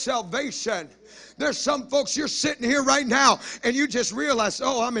with your salvation. There's some folks, you're sitting here right now and you just realize,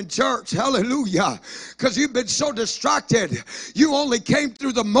 oh, I'm in church. Hallelujah. Because you've been so distracted. You only came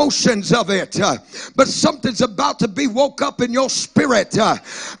through the motions of it. But something's about to be woke up in your spirit.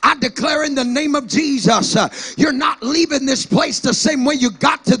 I declare in the name of Jesus, you're not leaving this place the same way you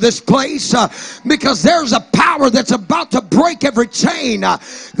got to this place. Because there's a power that's about to break every chain.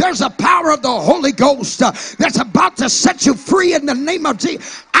 There's a power of the Holy Ghost that's about to set you free in the name of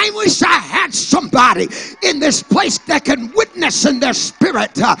Jesus. I wish I had somebody in this place that can witness in their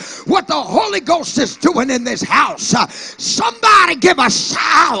spirit what the Holy Ghost is doing in this house. Somebody give a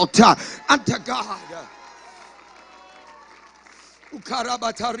shout unto God.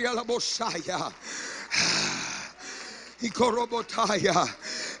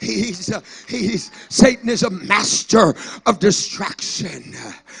 Satan is a master of distraction.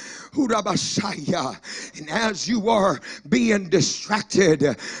 And as you are being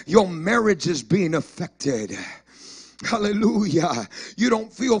distracted, your marriage is being affected. Hallelujah. You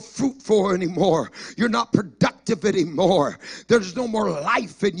don't feel fruitful anymore. You're not productive anymore. There's no more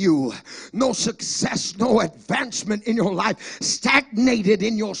life in you. No success, no advancement in your life. Stagnated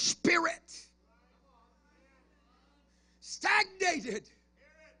in your spirit. Stagnated.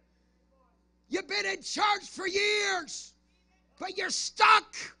 You've been in church for years, but you're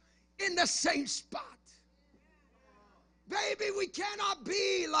stuck in the same spot. Baby, we cannot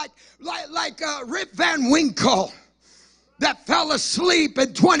be like Rip Van Winkle that fell asleep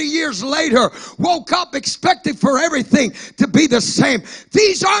and 20 years later woke up expecting for everything to be the same.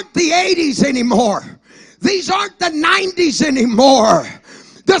 These aren't the 80s anymore. These aren't the 90s anymore.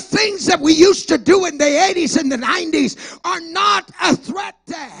 The things that we used to do in the 80s and the 90s are not a threat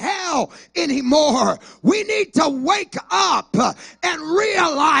to hell anymore. We need to wake up and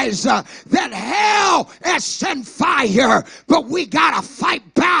realize that hell has sent fire, but we got to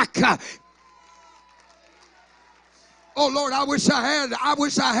fight back. Oh Lord, I wish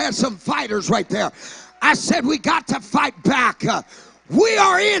I had some fighters right there. I said we got to fight back. We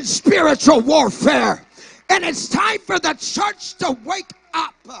are in spiritual warfare, and it's time for the church to wake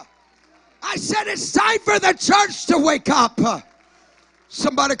up. I said it's time for the church to wake up.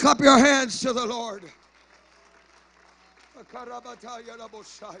 Somebody clap your hands to the Lord.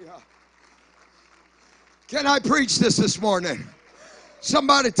 Can I preach this morning?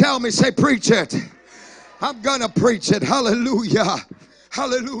 Somebody tell me, say preach it. I'm gonna preach it. Hallelujah.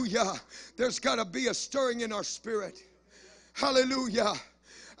 Hallelujah. There's gotta be a stirring in our spirit. Hallelujah.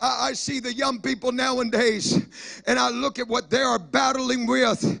 I see the young people nowadays, and I look at what they are battling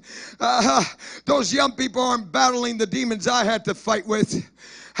with. Those young people aren't battling the demons I had to fight with.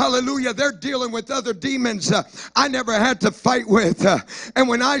 Hallelujah. They're dealing with other demons I never had to fight with. And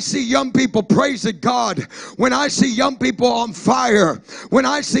when I see young people praising God, when I see young people on fire, when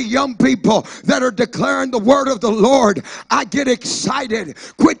I see young people that are declaring the word of the Lord, I get excited.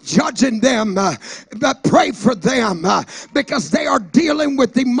 Quit judging them, but pray for them, because they are dealing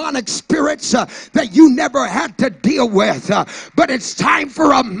with demonic spirits that you never had to deal with. But it's time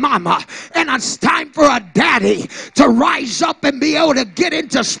for a mama and it's time for a daddy to rise up and be able to get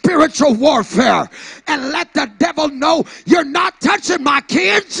into spiritual warfare and let the devil know, you're not touching my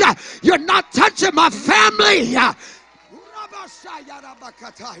kids, you're not touching my family.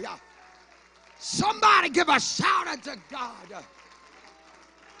 Somebody give a shout unto God.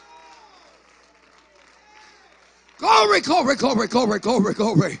 Glory, glory, glory, glory, glory,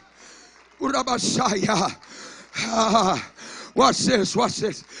 glory. Watch this, watch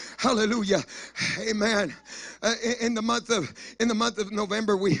this. Hallelujah. Amen. In the month of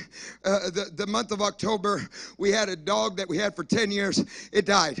November, the month of October, we had a dog that we had for 10 years. It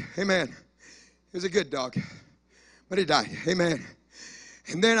died. Amen. It was a good dog, but it died. Amen.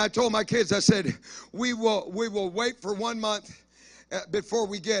 And then I told my kids, I said, we will wait for 1 month before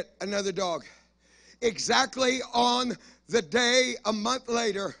we get another dog. Exactly on the day, a month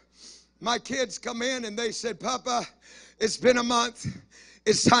later, my kids come in and they said, Papa, it's been a month.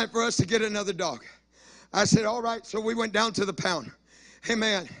 It's time for us to get another dog. I said, all right. So we went down to the pound.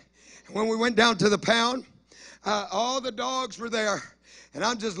 Amen. When we went down to the pound, all the dogs were there. And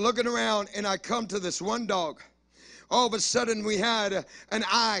I'm just looking around, and I come to this one dog. All of a sudden, we had an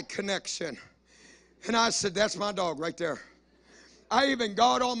eye connection. And I said, that's my dog right there. I even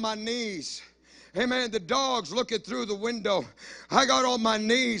got on my knees Amen. The dog's looking through the window. I got on my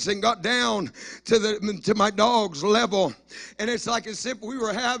knees and got down to my dog's level. And it's like as if we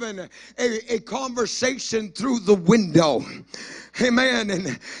were having a conversation through the window. Amen.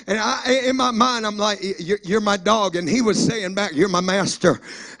 And in my mind, I'm like, you're my dog. And he was saying back, you're my master.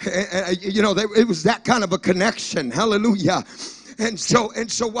 You know, it was that kind of a connection. Hallelujah. And so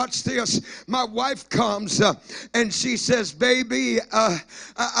watch this. My wife comes and she says, baby,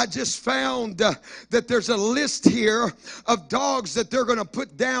 I just found that there's a list here of dogs that they're going to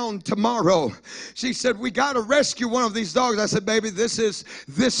put down tomorrow. She said, we got to rescue one of these dogs. I said, baby, this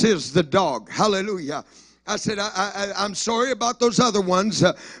is the dog. Hallelujah. I said, I'm sorry about those other ones,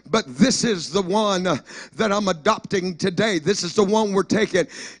 but this is the one that I'm adopting today. This is the one we're taking.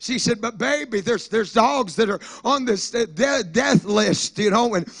 She said, but baby, there's dogs that are on this death list, you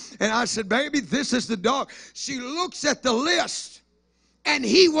know. And I said, baby, this is the dog. She looks at the list, and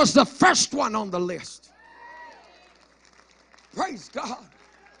he was the first one on the list. Praise God.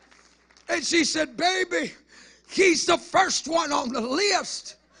 And she said, baby, he's the first one on the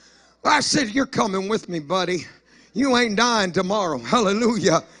list. I said, you're coming with me, buddy. You ain't dying tomorrow.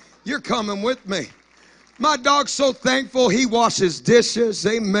 Hallelujah. You're coming with me. My dog's so thankful he washes dishes.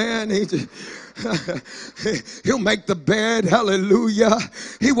 Amen. He'll make the bed. Hallelujah.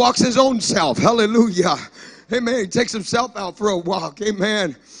 He walks his own self. Hallelujah. Amen. He takes himself out for a walk.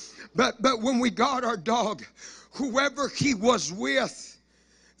 Amen. But when we got our dog, whoever he was with,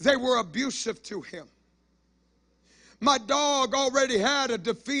 they were abusive to him. My dog already had a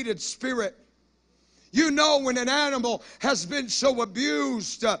defeated spirit. You know, when an animal has been so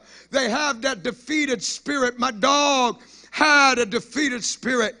abused, they have that defeated spirit. My dog had a defeated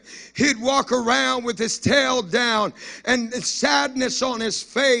spirit. He'd walk around with his tail down and sadness on his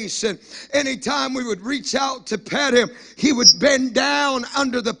face. And anytime we would reach out to pet him, he would bend down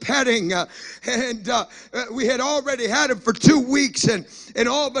under the petting. We had already had him for 2 weeks. And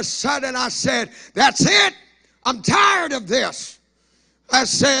all of a sudden I said, that's it. I'm tired of this. I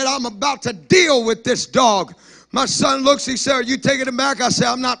said, I'm about to deal with this dog. My son looks, he said, are you taking him back? I said,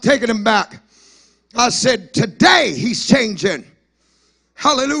 I'm not taking him back. I said, today he's changing.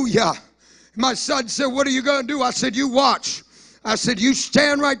 Hallelujah. My son said, what are you going to do? I said, you watch. I said, you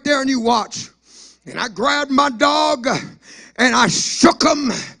stand right there and you watch. And I grabbed my dog and I shook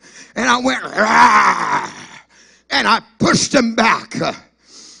him and I went, rah, and I pushed him back.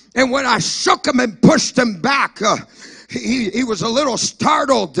 And when I shook him and pushed him back, he was a little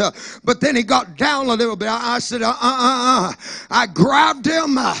startled, but then he got down a little bit. I said, I grabbed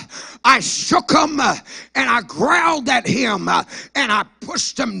him, I shook him, and I growled at him, and I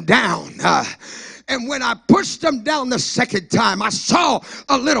pushed him down. And when I pushed him down the second time, I saw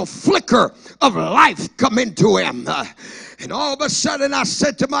a little flicker of life come into him. And all of a sudden I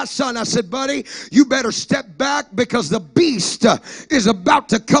said to my son, I said, buddy, you better step back because the beast is about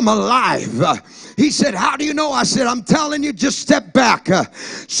to come alive. He said, how do you know? I said, I'm telling you, just step back.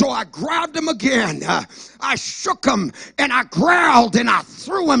 So I grabbed him again. I shook him and I growled and I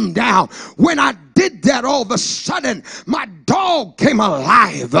threw him down. When I did that, all of a sudden my dog came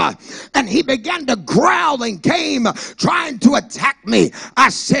alive and he began to growl and came trying to attack me. I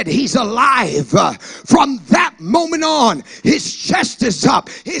said, he's alive. From that moment on, his chest is up,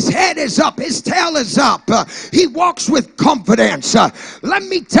 his head is up, his tail is up. He walks with confidence. Let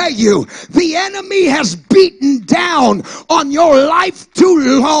me tell you, the enemy has beaten down on your life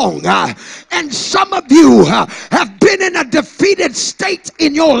too long. And some of you have been in a defeated state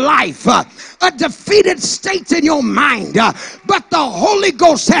in your life, a defeated state in your mind. But the Holy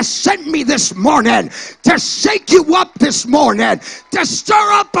Ghost has sent me this morning to shake you up this morning, to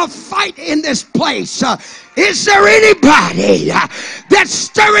stir up a fight in this place. Is there anybody that's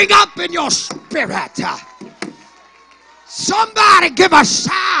stirring up in your spirit? Somebody give a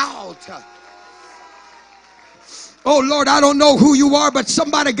shout. Oh, Lord, I don't know who you are, but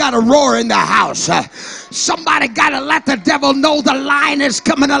somebody got to roar in the house. Somebody got to let the devil know the lion is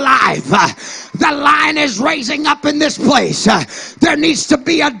coming alive. The lion is raising up in this place. There needs to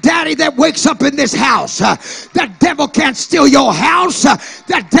be a daddy that wakes up in this house. That devil can't steal your house.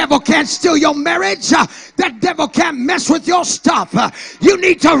 That devil can't steal your marriage. That devil can't mess with your stuff. You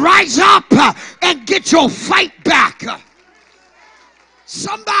need to rise up and get your fight back.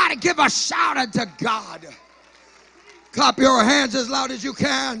 Somebody give a shout unto God. Clap your hands as loud as you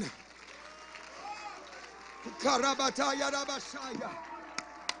can. I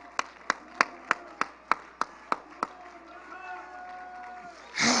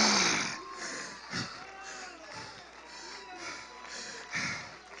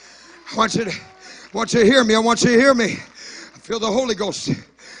want you to hear me. I want you to hear me. I feel the Holy Ghost.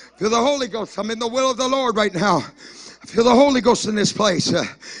 Feel the Holy Ghost. I'm in the will of the Lord right now. I feel the Holy Ghost in this place.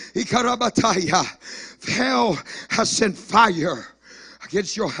 Hell has sent fire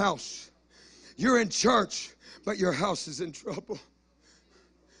against your house. You're in church, but your house is in trouble.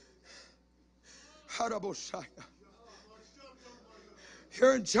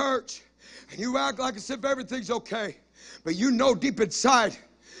 You're in church, and you act like as if everything's okay, but you know deep inside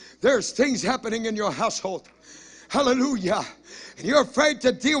there's things happening in your household. Hallelujah. And you're afraid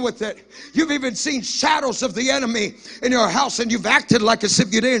to deal with it. You've even seen shadows of the enemy in your house, and you've acted like as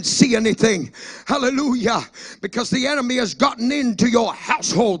if you didn't see anything. Hallelujah. Because the enemy has gotten into your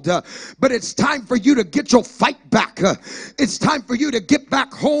household. But it's time for you to get your fight back. It's time for you to get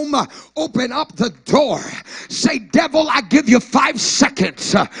back home. Open up the door. Say, devil, I give you 5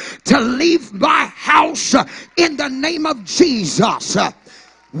 seconds to leave my house in the name of Jesus.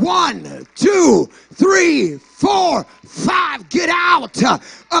 1, 2, 3, 4, 5. Get out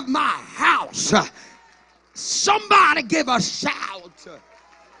of my house. Somebody give a shout.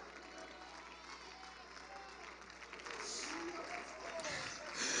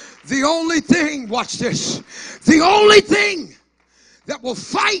 The only thing, watch this, the only thing that will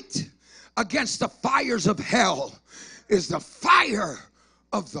fight against the fires of hell is the fire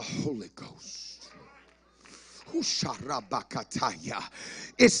of the Holy Ghost.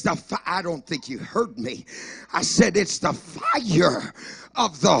 It's the I don't think you heard me. I said it's the fire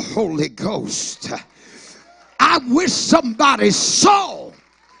of the Holy Ghost. I wish somebody's soul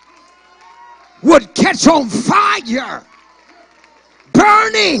would catch on fire,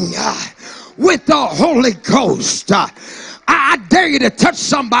 burning with the Holy Ghost. I dare you to touch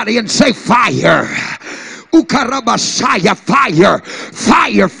somebody and say fire. Ukarabashaya, fire,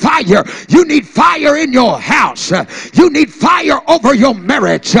 fire, fire. You need fire in your house. You need fire over your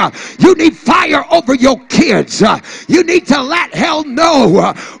marriage. You need fire over your kids. You need to let hell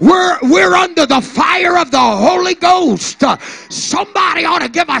know we're under the fire of the Holy Ghost. Somebody ought to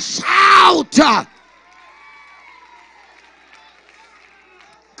give a shout.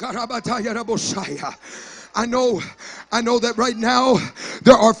 I know that right now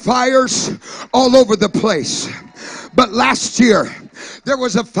there are fires all over the place. But last year there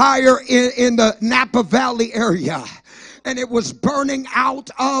was a fire in the Napa Valley area, and it was burning out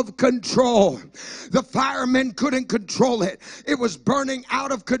of control. The firemen couldn't control it. It was burning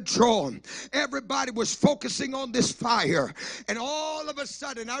out of control. Everybody was focusing on this fire, and all of a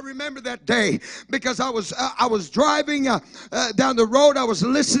sudden, I remember that day because I was driving down the road. I was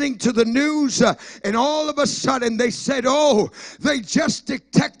listening to the news, and all of a sudden they said, "Oh, they just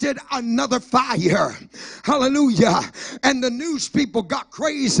detected another fire." Hallelujah! And the news people got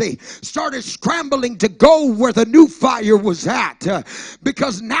crazy, started scrambling to go where the new fire was at,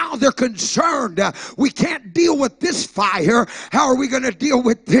 because now they're concerned. We can't deal with this fire. How are we going to deal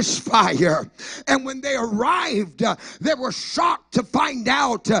with this fire? And when they arrived, they were shocked to find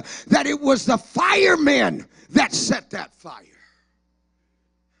out that it was the firemen that set that fire.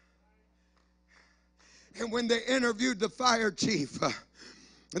 And when they interviewed the fire chief,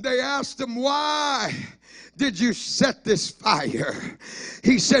 they asked him, "Why did you set this fire?"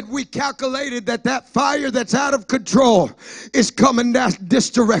 He said, "We calculated that fire that's out of control is coming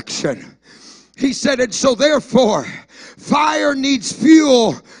this direction." He said, "And so therefore, fire needs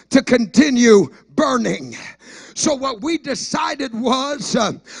fuel to continue burning." So what we decided was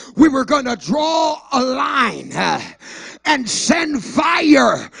we were going to draw a line and send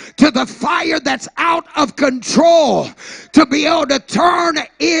fire to the fire that's out of control to be able to turn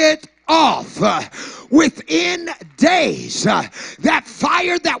it off. Within days, that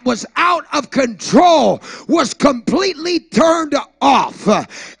fire that was out of control was completely turned off.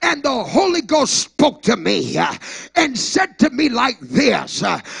 And the Holy Ghost spoke to me and said to me like this: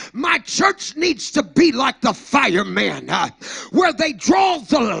 my church needs to be like the firemen, where they draw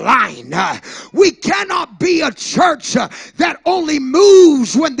the line. We cannot be a church that only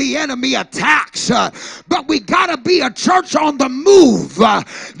moves when the enemy attacks, but we gotta be a church on the move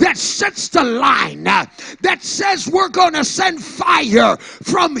that sets the line, that says we're going to send fire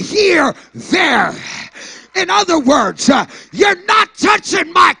from here, there. In other words, you're not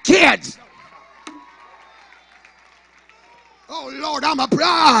touching my kids. Oh Lord,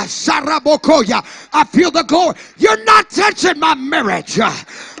 Sarabokoya. I feel the glory. You're not touching my marriage.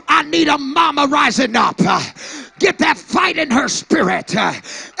 I need a mama rising up. Get that fight in her spirit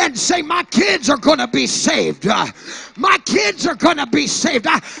and say, my kids are going to be saved. My kids are going to be saved.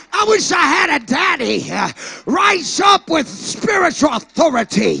 I wish I had a daddy rise up with spiritual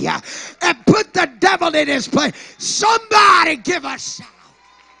authority and put the devil in his place. Somebody give a shout.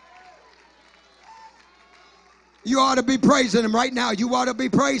 You ought to be praising him right now. You ought to be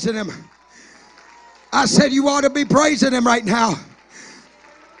praising him. I said you ought to be praising him right now.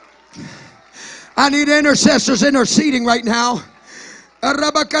 I need intercessors interceding right now.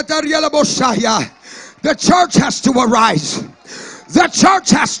 The church has to arise. The church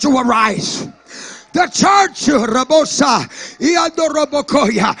has to arise. The church,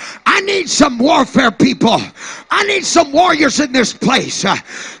 I need some warfare people. I need some warriors in this place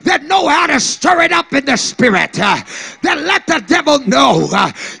that know how to stir it up in the spirit. That let the devil know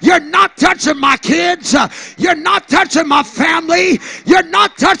you're not touching my kids. You're not touching my family. You're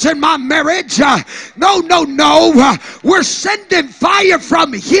not touching my marriage. No. We're sending fire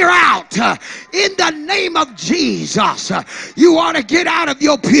from here out in the name of Jesus. You ought to get out of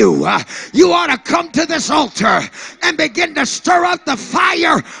your pew. You ought to come to this altar and begin to stir up the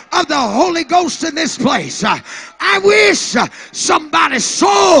fire of the Holy Ghost in this place. I wish somebody's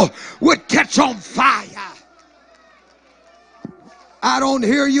soul would catch on fire. I don't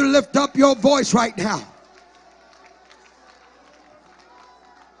hear you lift up your voice right now.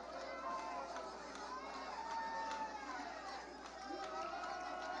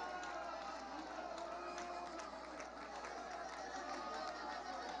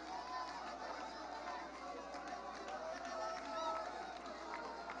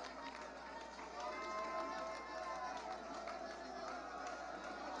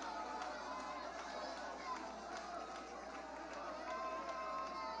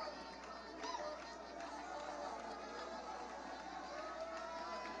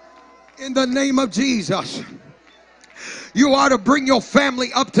 In the name of Jesus, you ought to bring your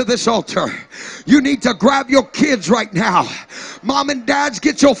family up to this altar. You need to grab your kids right now. Mom and dads,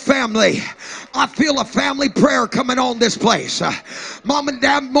 get your family. I feel a family prayer coming on this place. Mom and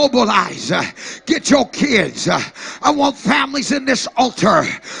dad, mobilize. Get your kids. I want families in this altar.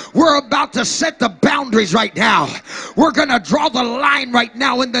 We're about to set the boundaries right now. We're going to draw the line right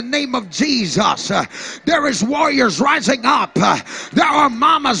now in the name of Jesus. There is warriors rising up. There are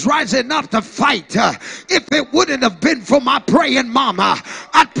mamas rising up to fight. If it wouldn't have been for my praying mama,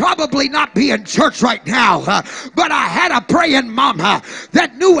 I'd probably not be in church right now. But I had a praying mama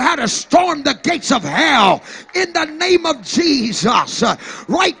that knew how to storm the gates of hell in the name of Jesus.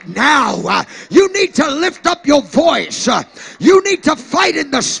 Right now, you need to lift up your voice. You need to fight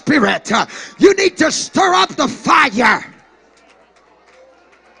in the spirit. You need to stir up the fire.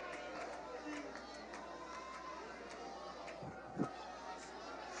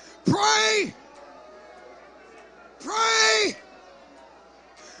 Pray. Pray.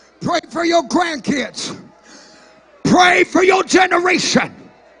 Pray for your grandkids. Pray for your generation.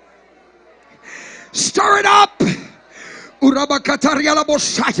 Stir it up.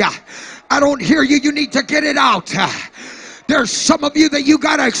 I don't hear you. You need to get it out. There's some of you that you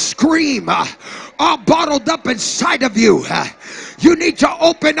gotta scream all bottled up inside of you. You need to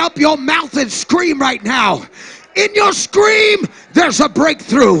open up your mouth and scream right now. In your scream, there's a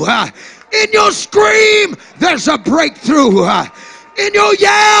breakthrough. In your scream, there's a breakthrough. In your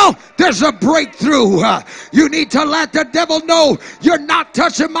yell, there's a breakthrough. You need to let the devil know you're not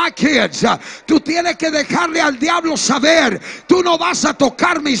touching my kids. Tú tienes que dejarle al diablo saber, tú no vas a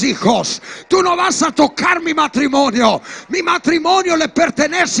tocar mis hijos. Tú no vas a tocar mi matrimonio. Mi matrimonio le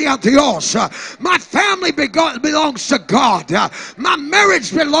pertenece a Dios. My family belongs to God. My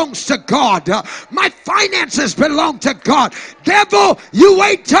marriage belongs to God. My finances belong to God. Devil, you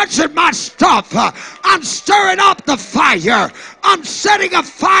ain't touching my stuff. I'm stirring up the fire. I'm setting a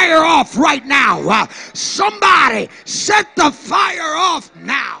fire off right now. Somebody set the fire off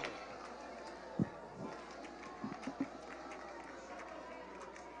now.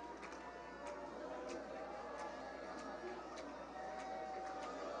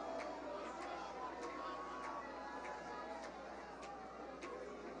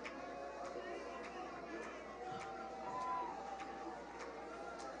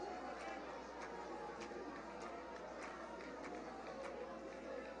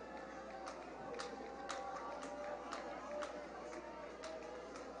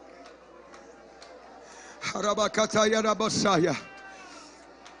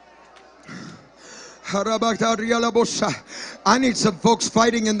 I need some folks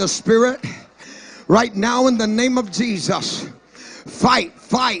fighting in the spirit right now in the name of Jesus. Fight,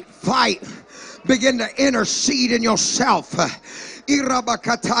 fight, fight. Begin to intercede in yourself.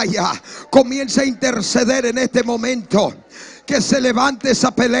 Comienza a interceder en este momento. Que se levante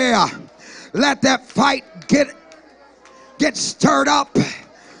esa pelea. Let that fight get stirred up.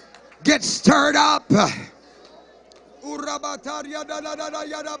 Get stirred up.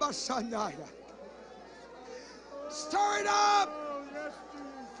 Stir it up.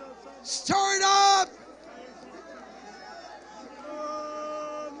 Stir it up.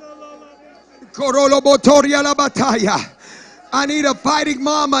 I need a fighting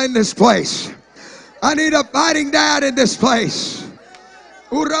mama in this place. I need a fighting dad in this place.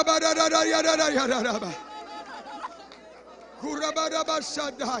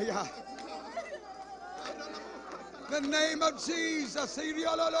 The name of Jesus.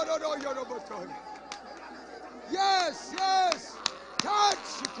 Yes, yes. Touch.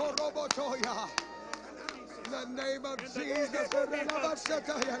 The name of Jesus.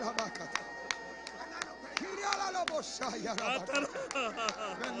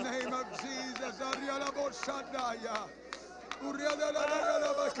 The name of Jesus.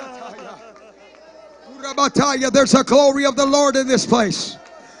 There's a glory of the Lord in this place.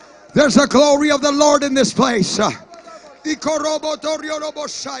 There's a glory of the Lord in this place. Come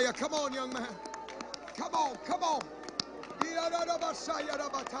on, young man. Come on, come on.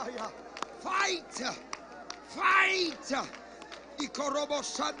 Fight. Fight.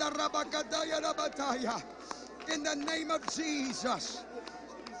 In the name of Jesus.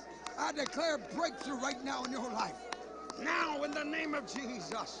 I declare breakthrough right now in your life. Now in the name of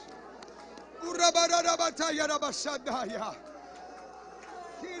Jesus.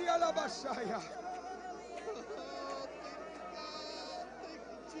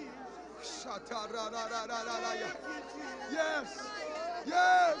 Yes.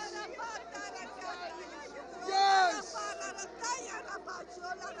 Yes. Yes.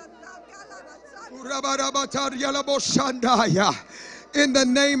 In the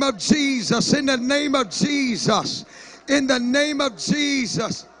name of Jesus. In the name of Jesus. In the name of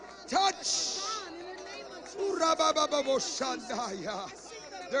Jesus. Touch.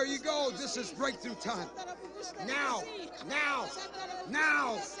 There you go. This is breakthrough time. Now. Now.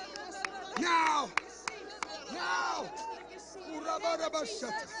 Now. Now. Now.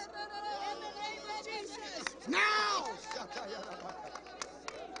 Now.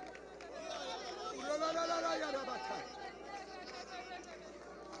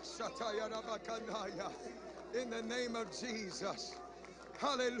 In the name of Jesus.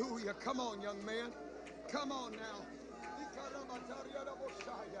 Hallelujah. Come on, young man. Come on now.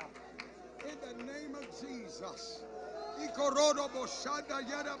 In the name of Jesus.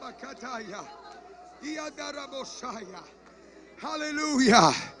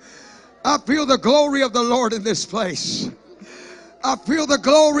 Hallelujah. I feel the glory of the Lord in this place. I feel the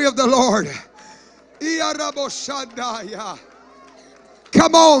glory of the Lord.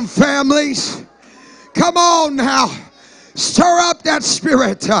 Come on, families. Come on now. Stir up that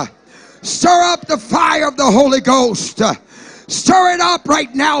spirit. Stir up the fire of the Holy Ghost. Stir it up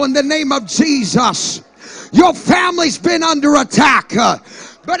right now in the name of Jesus. Your family's been under attack.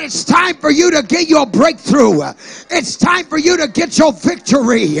 But it's time for you to get your breakthrough. It's time for you to get your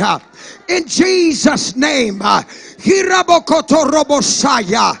victory. In Jesus' name.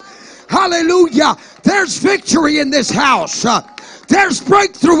 Hallelujah. There's victory in this house. There's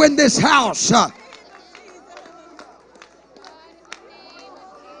breakthrough in this house. Touch,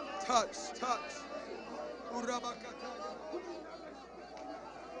 touch.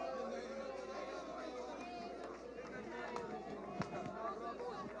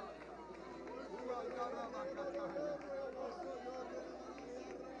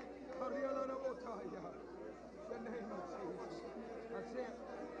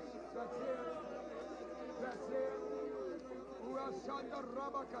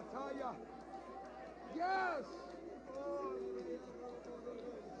 Yes.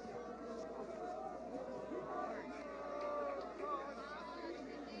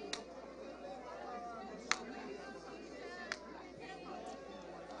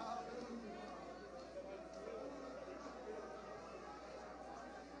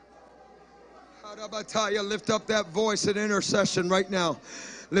 Lift up that voice in intercession right now.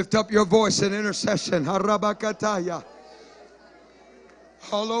 Lift up your voice in intercession. Harabakataya.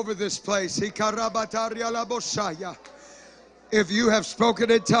 All over this place. If you have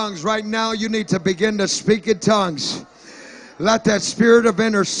spoken in tongues right now, you need to begin to speak in tongues. Let that spirit of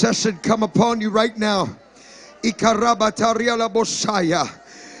intercession come upon you right now. By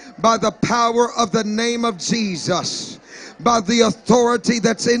the power of the name of Jesus. By the authority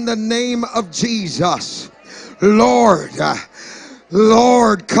that's in the name of Jesus. Lord,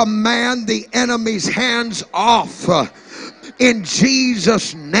 command the enemy's hands off. In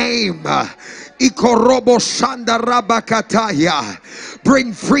Jesus' name.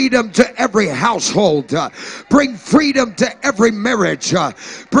 Bring freedom to every household. Bring freedom to every marriage.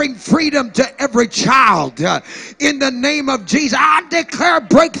 Bring freedom to every child. In the name of Jesus. I declare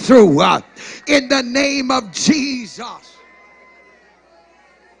breakthrough. In the name of Jesus.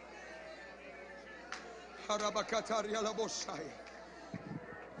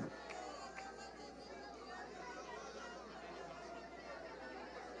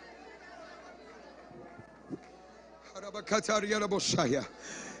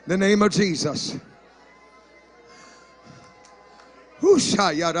 The name of Jesus.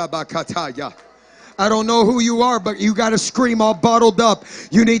 I don't know who you are, but you got to scream all bottled up.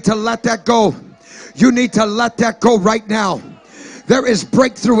 You need to let that go. You need to let that go right now. There is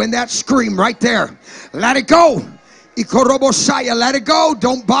breakthrough in that scream right there. Let it go. Let it go.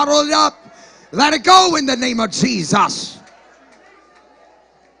 Don't bottle it up. Let it go in the name of Jesus.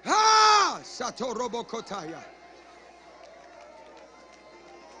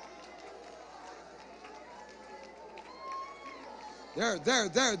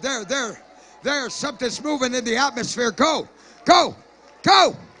 There. Something's moving in the atmosphere. Go.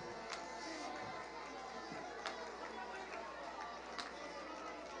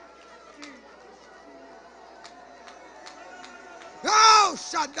 Oh,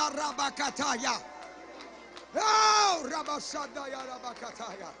 Shanda Rabakataya. Oh, Rabasandaya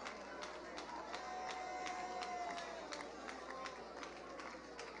Rabakataya.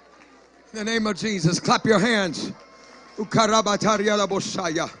 In the name of Jesus, clap your hands. Ukarabataria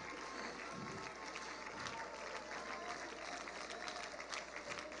Labosaya.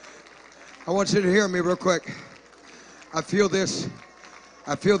 I want you to hear me real quick. I feel this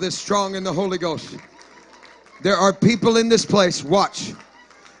strong in the Holy Ghost. There are people in this place, watch.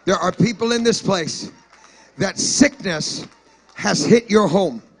 There are people in this place that sickness has hit your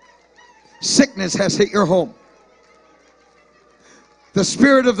home. Sickness has hit your home. The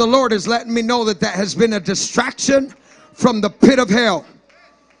Spirit of the Lord is letting me know that has been a distraction from the pit of hell.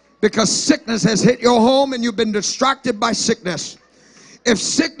 Because sickness has hit your home and you've been distracted by sickness. If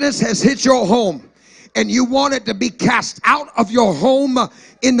sickness has hit your home and you want it to be cast out of your home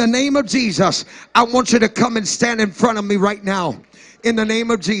in the name of Jesus, I want you to come and stand in front of me right now. In the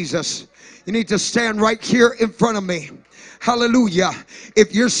name of Jesus. You need to stand right here in front of me. Hallelujah.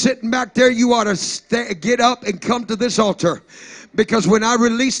 If you're sitting back there, you ought to get up and come to this altar. Because when I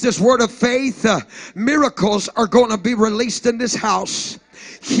release this word of faith, miracles are going to be released in this house.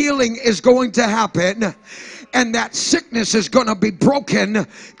 Healing is going to happen. And that sickness is going to be broken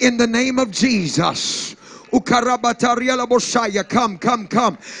in the name of Jesus. Come.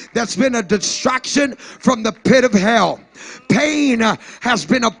 That's been a distraction from the pit of hell. Pain has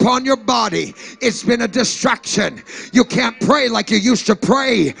been upon your body. It's been a distraction. You can't pray like you used to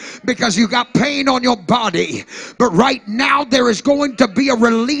pray because you got pain on your body. But right now there is going to be a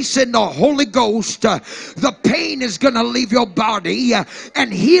release in the Holy Ghost. The pain is going to leave your body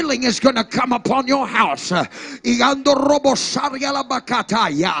and healing is going to come upon your house. When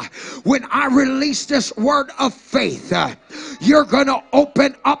I release this word of faith, you're going to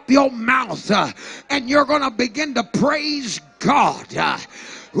open up your mouth and you're going to begin to praise God.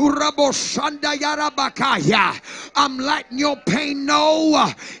 I'm letting your pain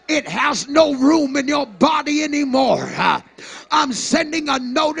know it has no room in your body anymore. I'm sending a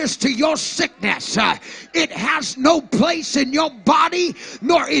notice to your sickness. It has no place in your body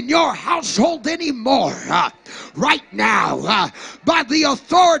nor in your household anymore. Right now, by the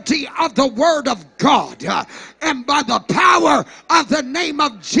authority of the Word of God and by the power of the name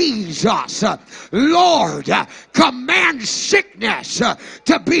of Jesus, Lord, command sickness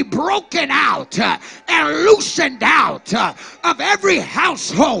to be broken out and loosened out of every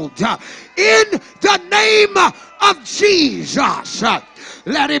household in the name of Jesus.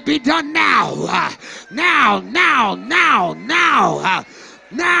 Let it be done now. Now,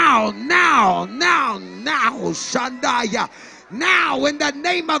 Shandaya. Now, in the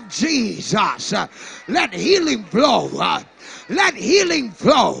name of Jesus, let healing flow. Let healing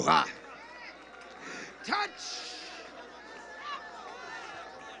flow.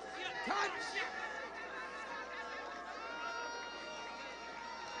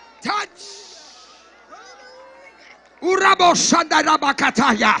 Touch.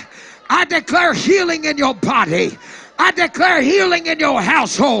 I declare healing in your body. I declare healing in your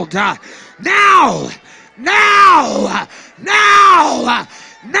household. Now,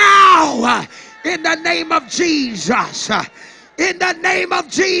 in the name of Jesus. In the name of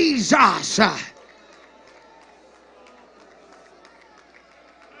Jesus.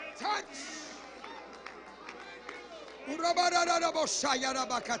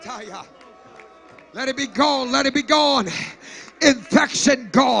 Let it be gone. Let it be gone. Infection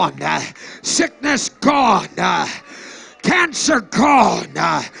gone. Sickness gone. Cancer gone.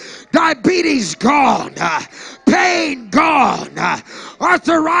 Diabetes gone. Pain gone.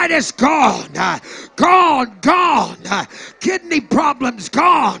 Arthritis gone. Gone. Kidney problems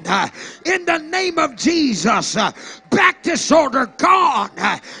gone. In the name of Jesus. Back disorder gone.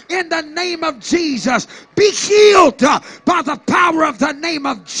 In the name of Jesus. Be healed by the power of the name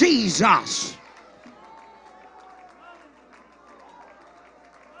of Jesus.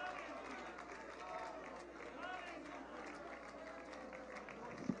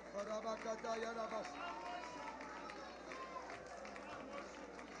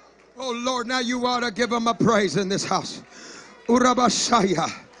 Oh Lord, now you ought to give him a praise in this house. Urabashaya.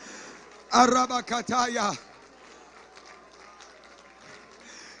 Arabakataya.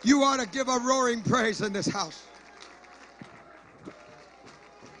 You ought to give a roaring praise in this house.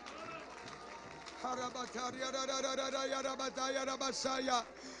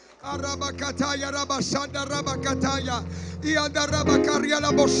 Arabakataya rabashanda rabakataya ianda rabakaria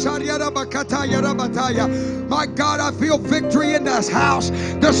rabosharia rabakataya rabataya. My God, I feel victory in this house.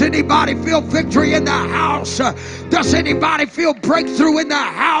 Does anybody feel victory in the house? Does anybody feel breakthrough in the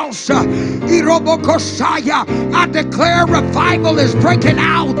house? Irobokosaya. I declare revival is breaking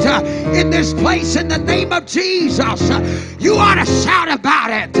out in this place in the name of Jesus. You ought to shout about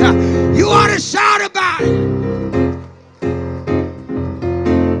it. You ought to shout about it.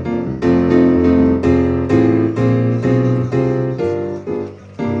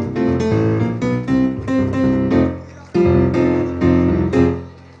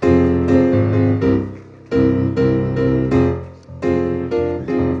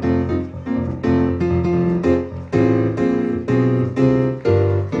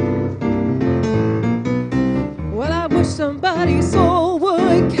 Well, I wish somebody's soul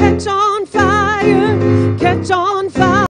would catch on fire.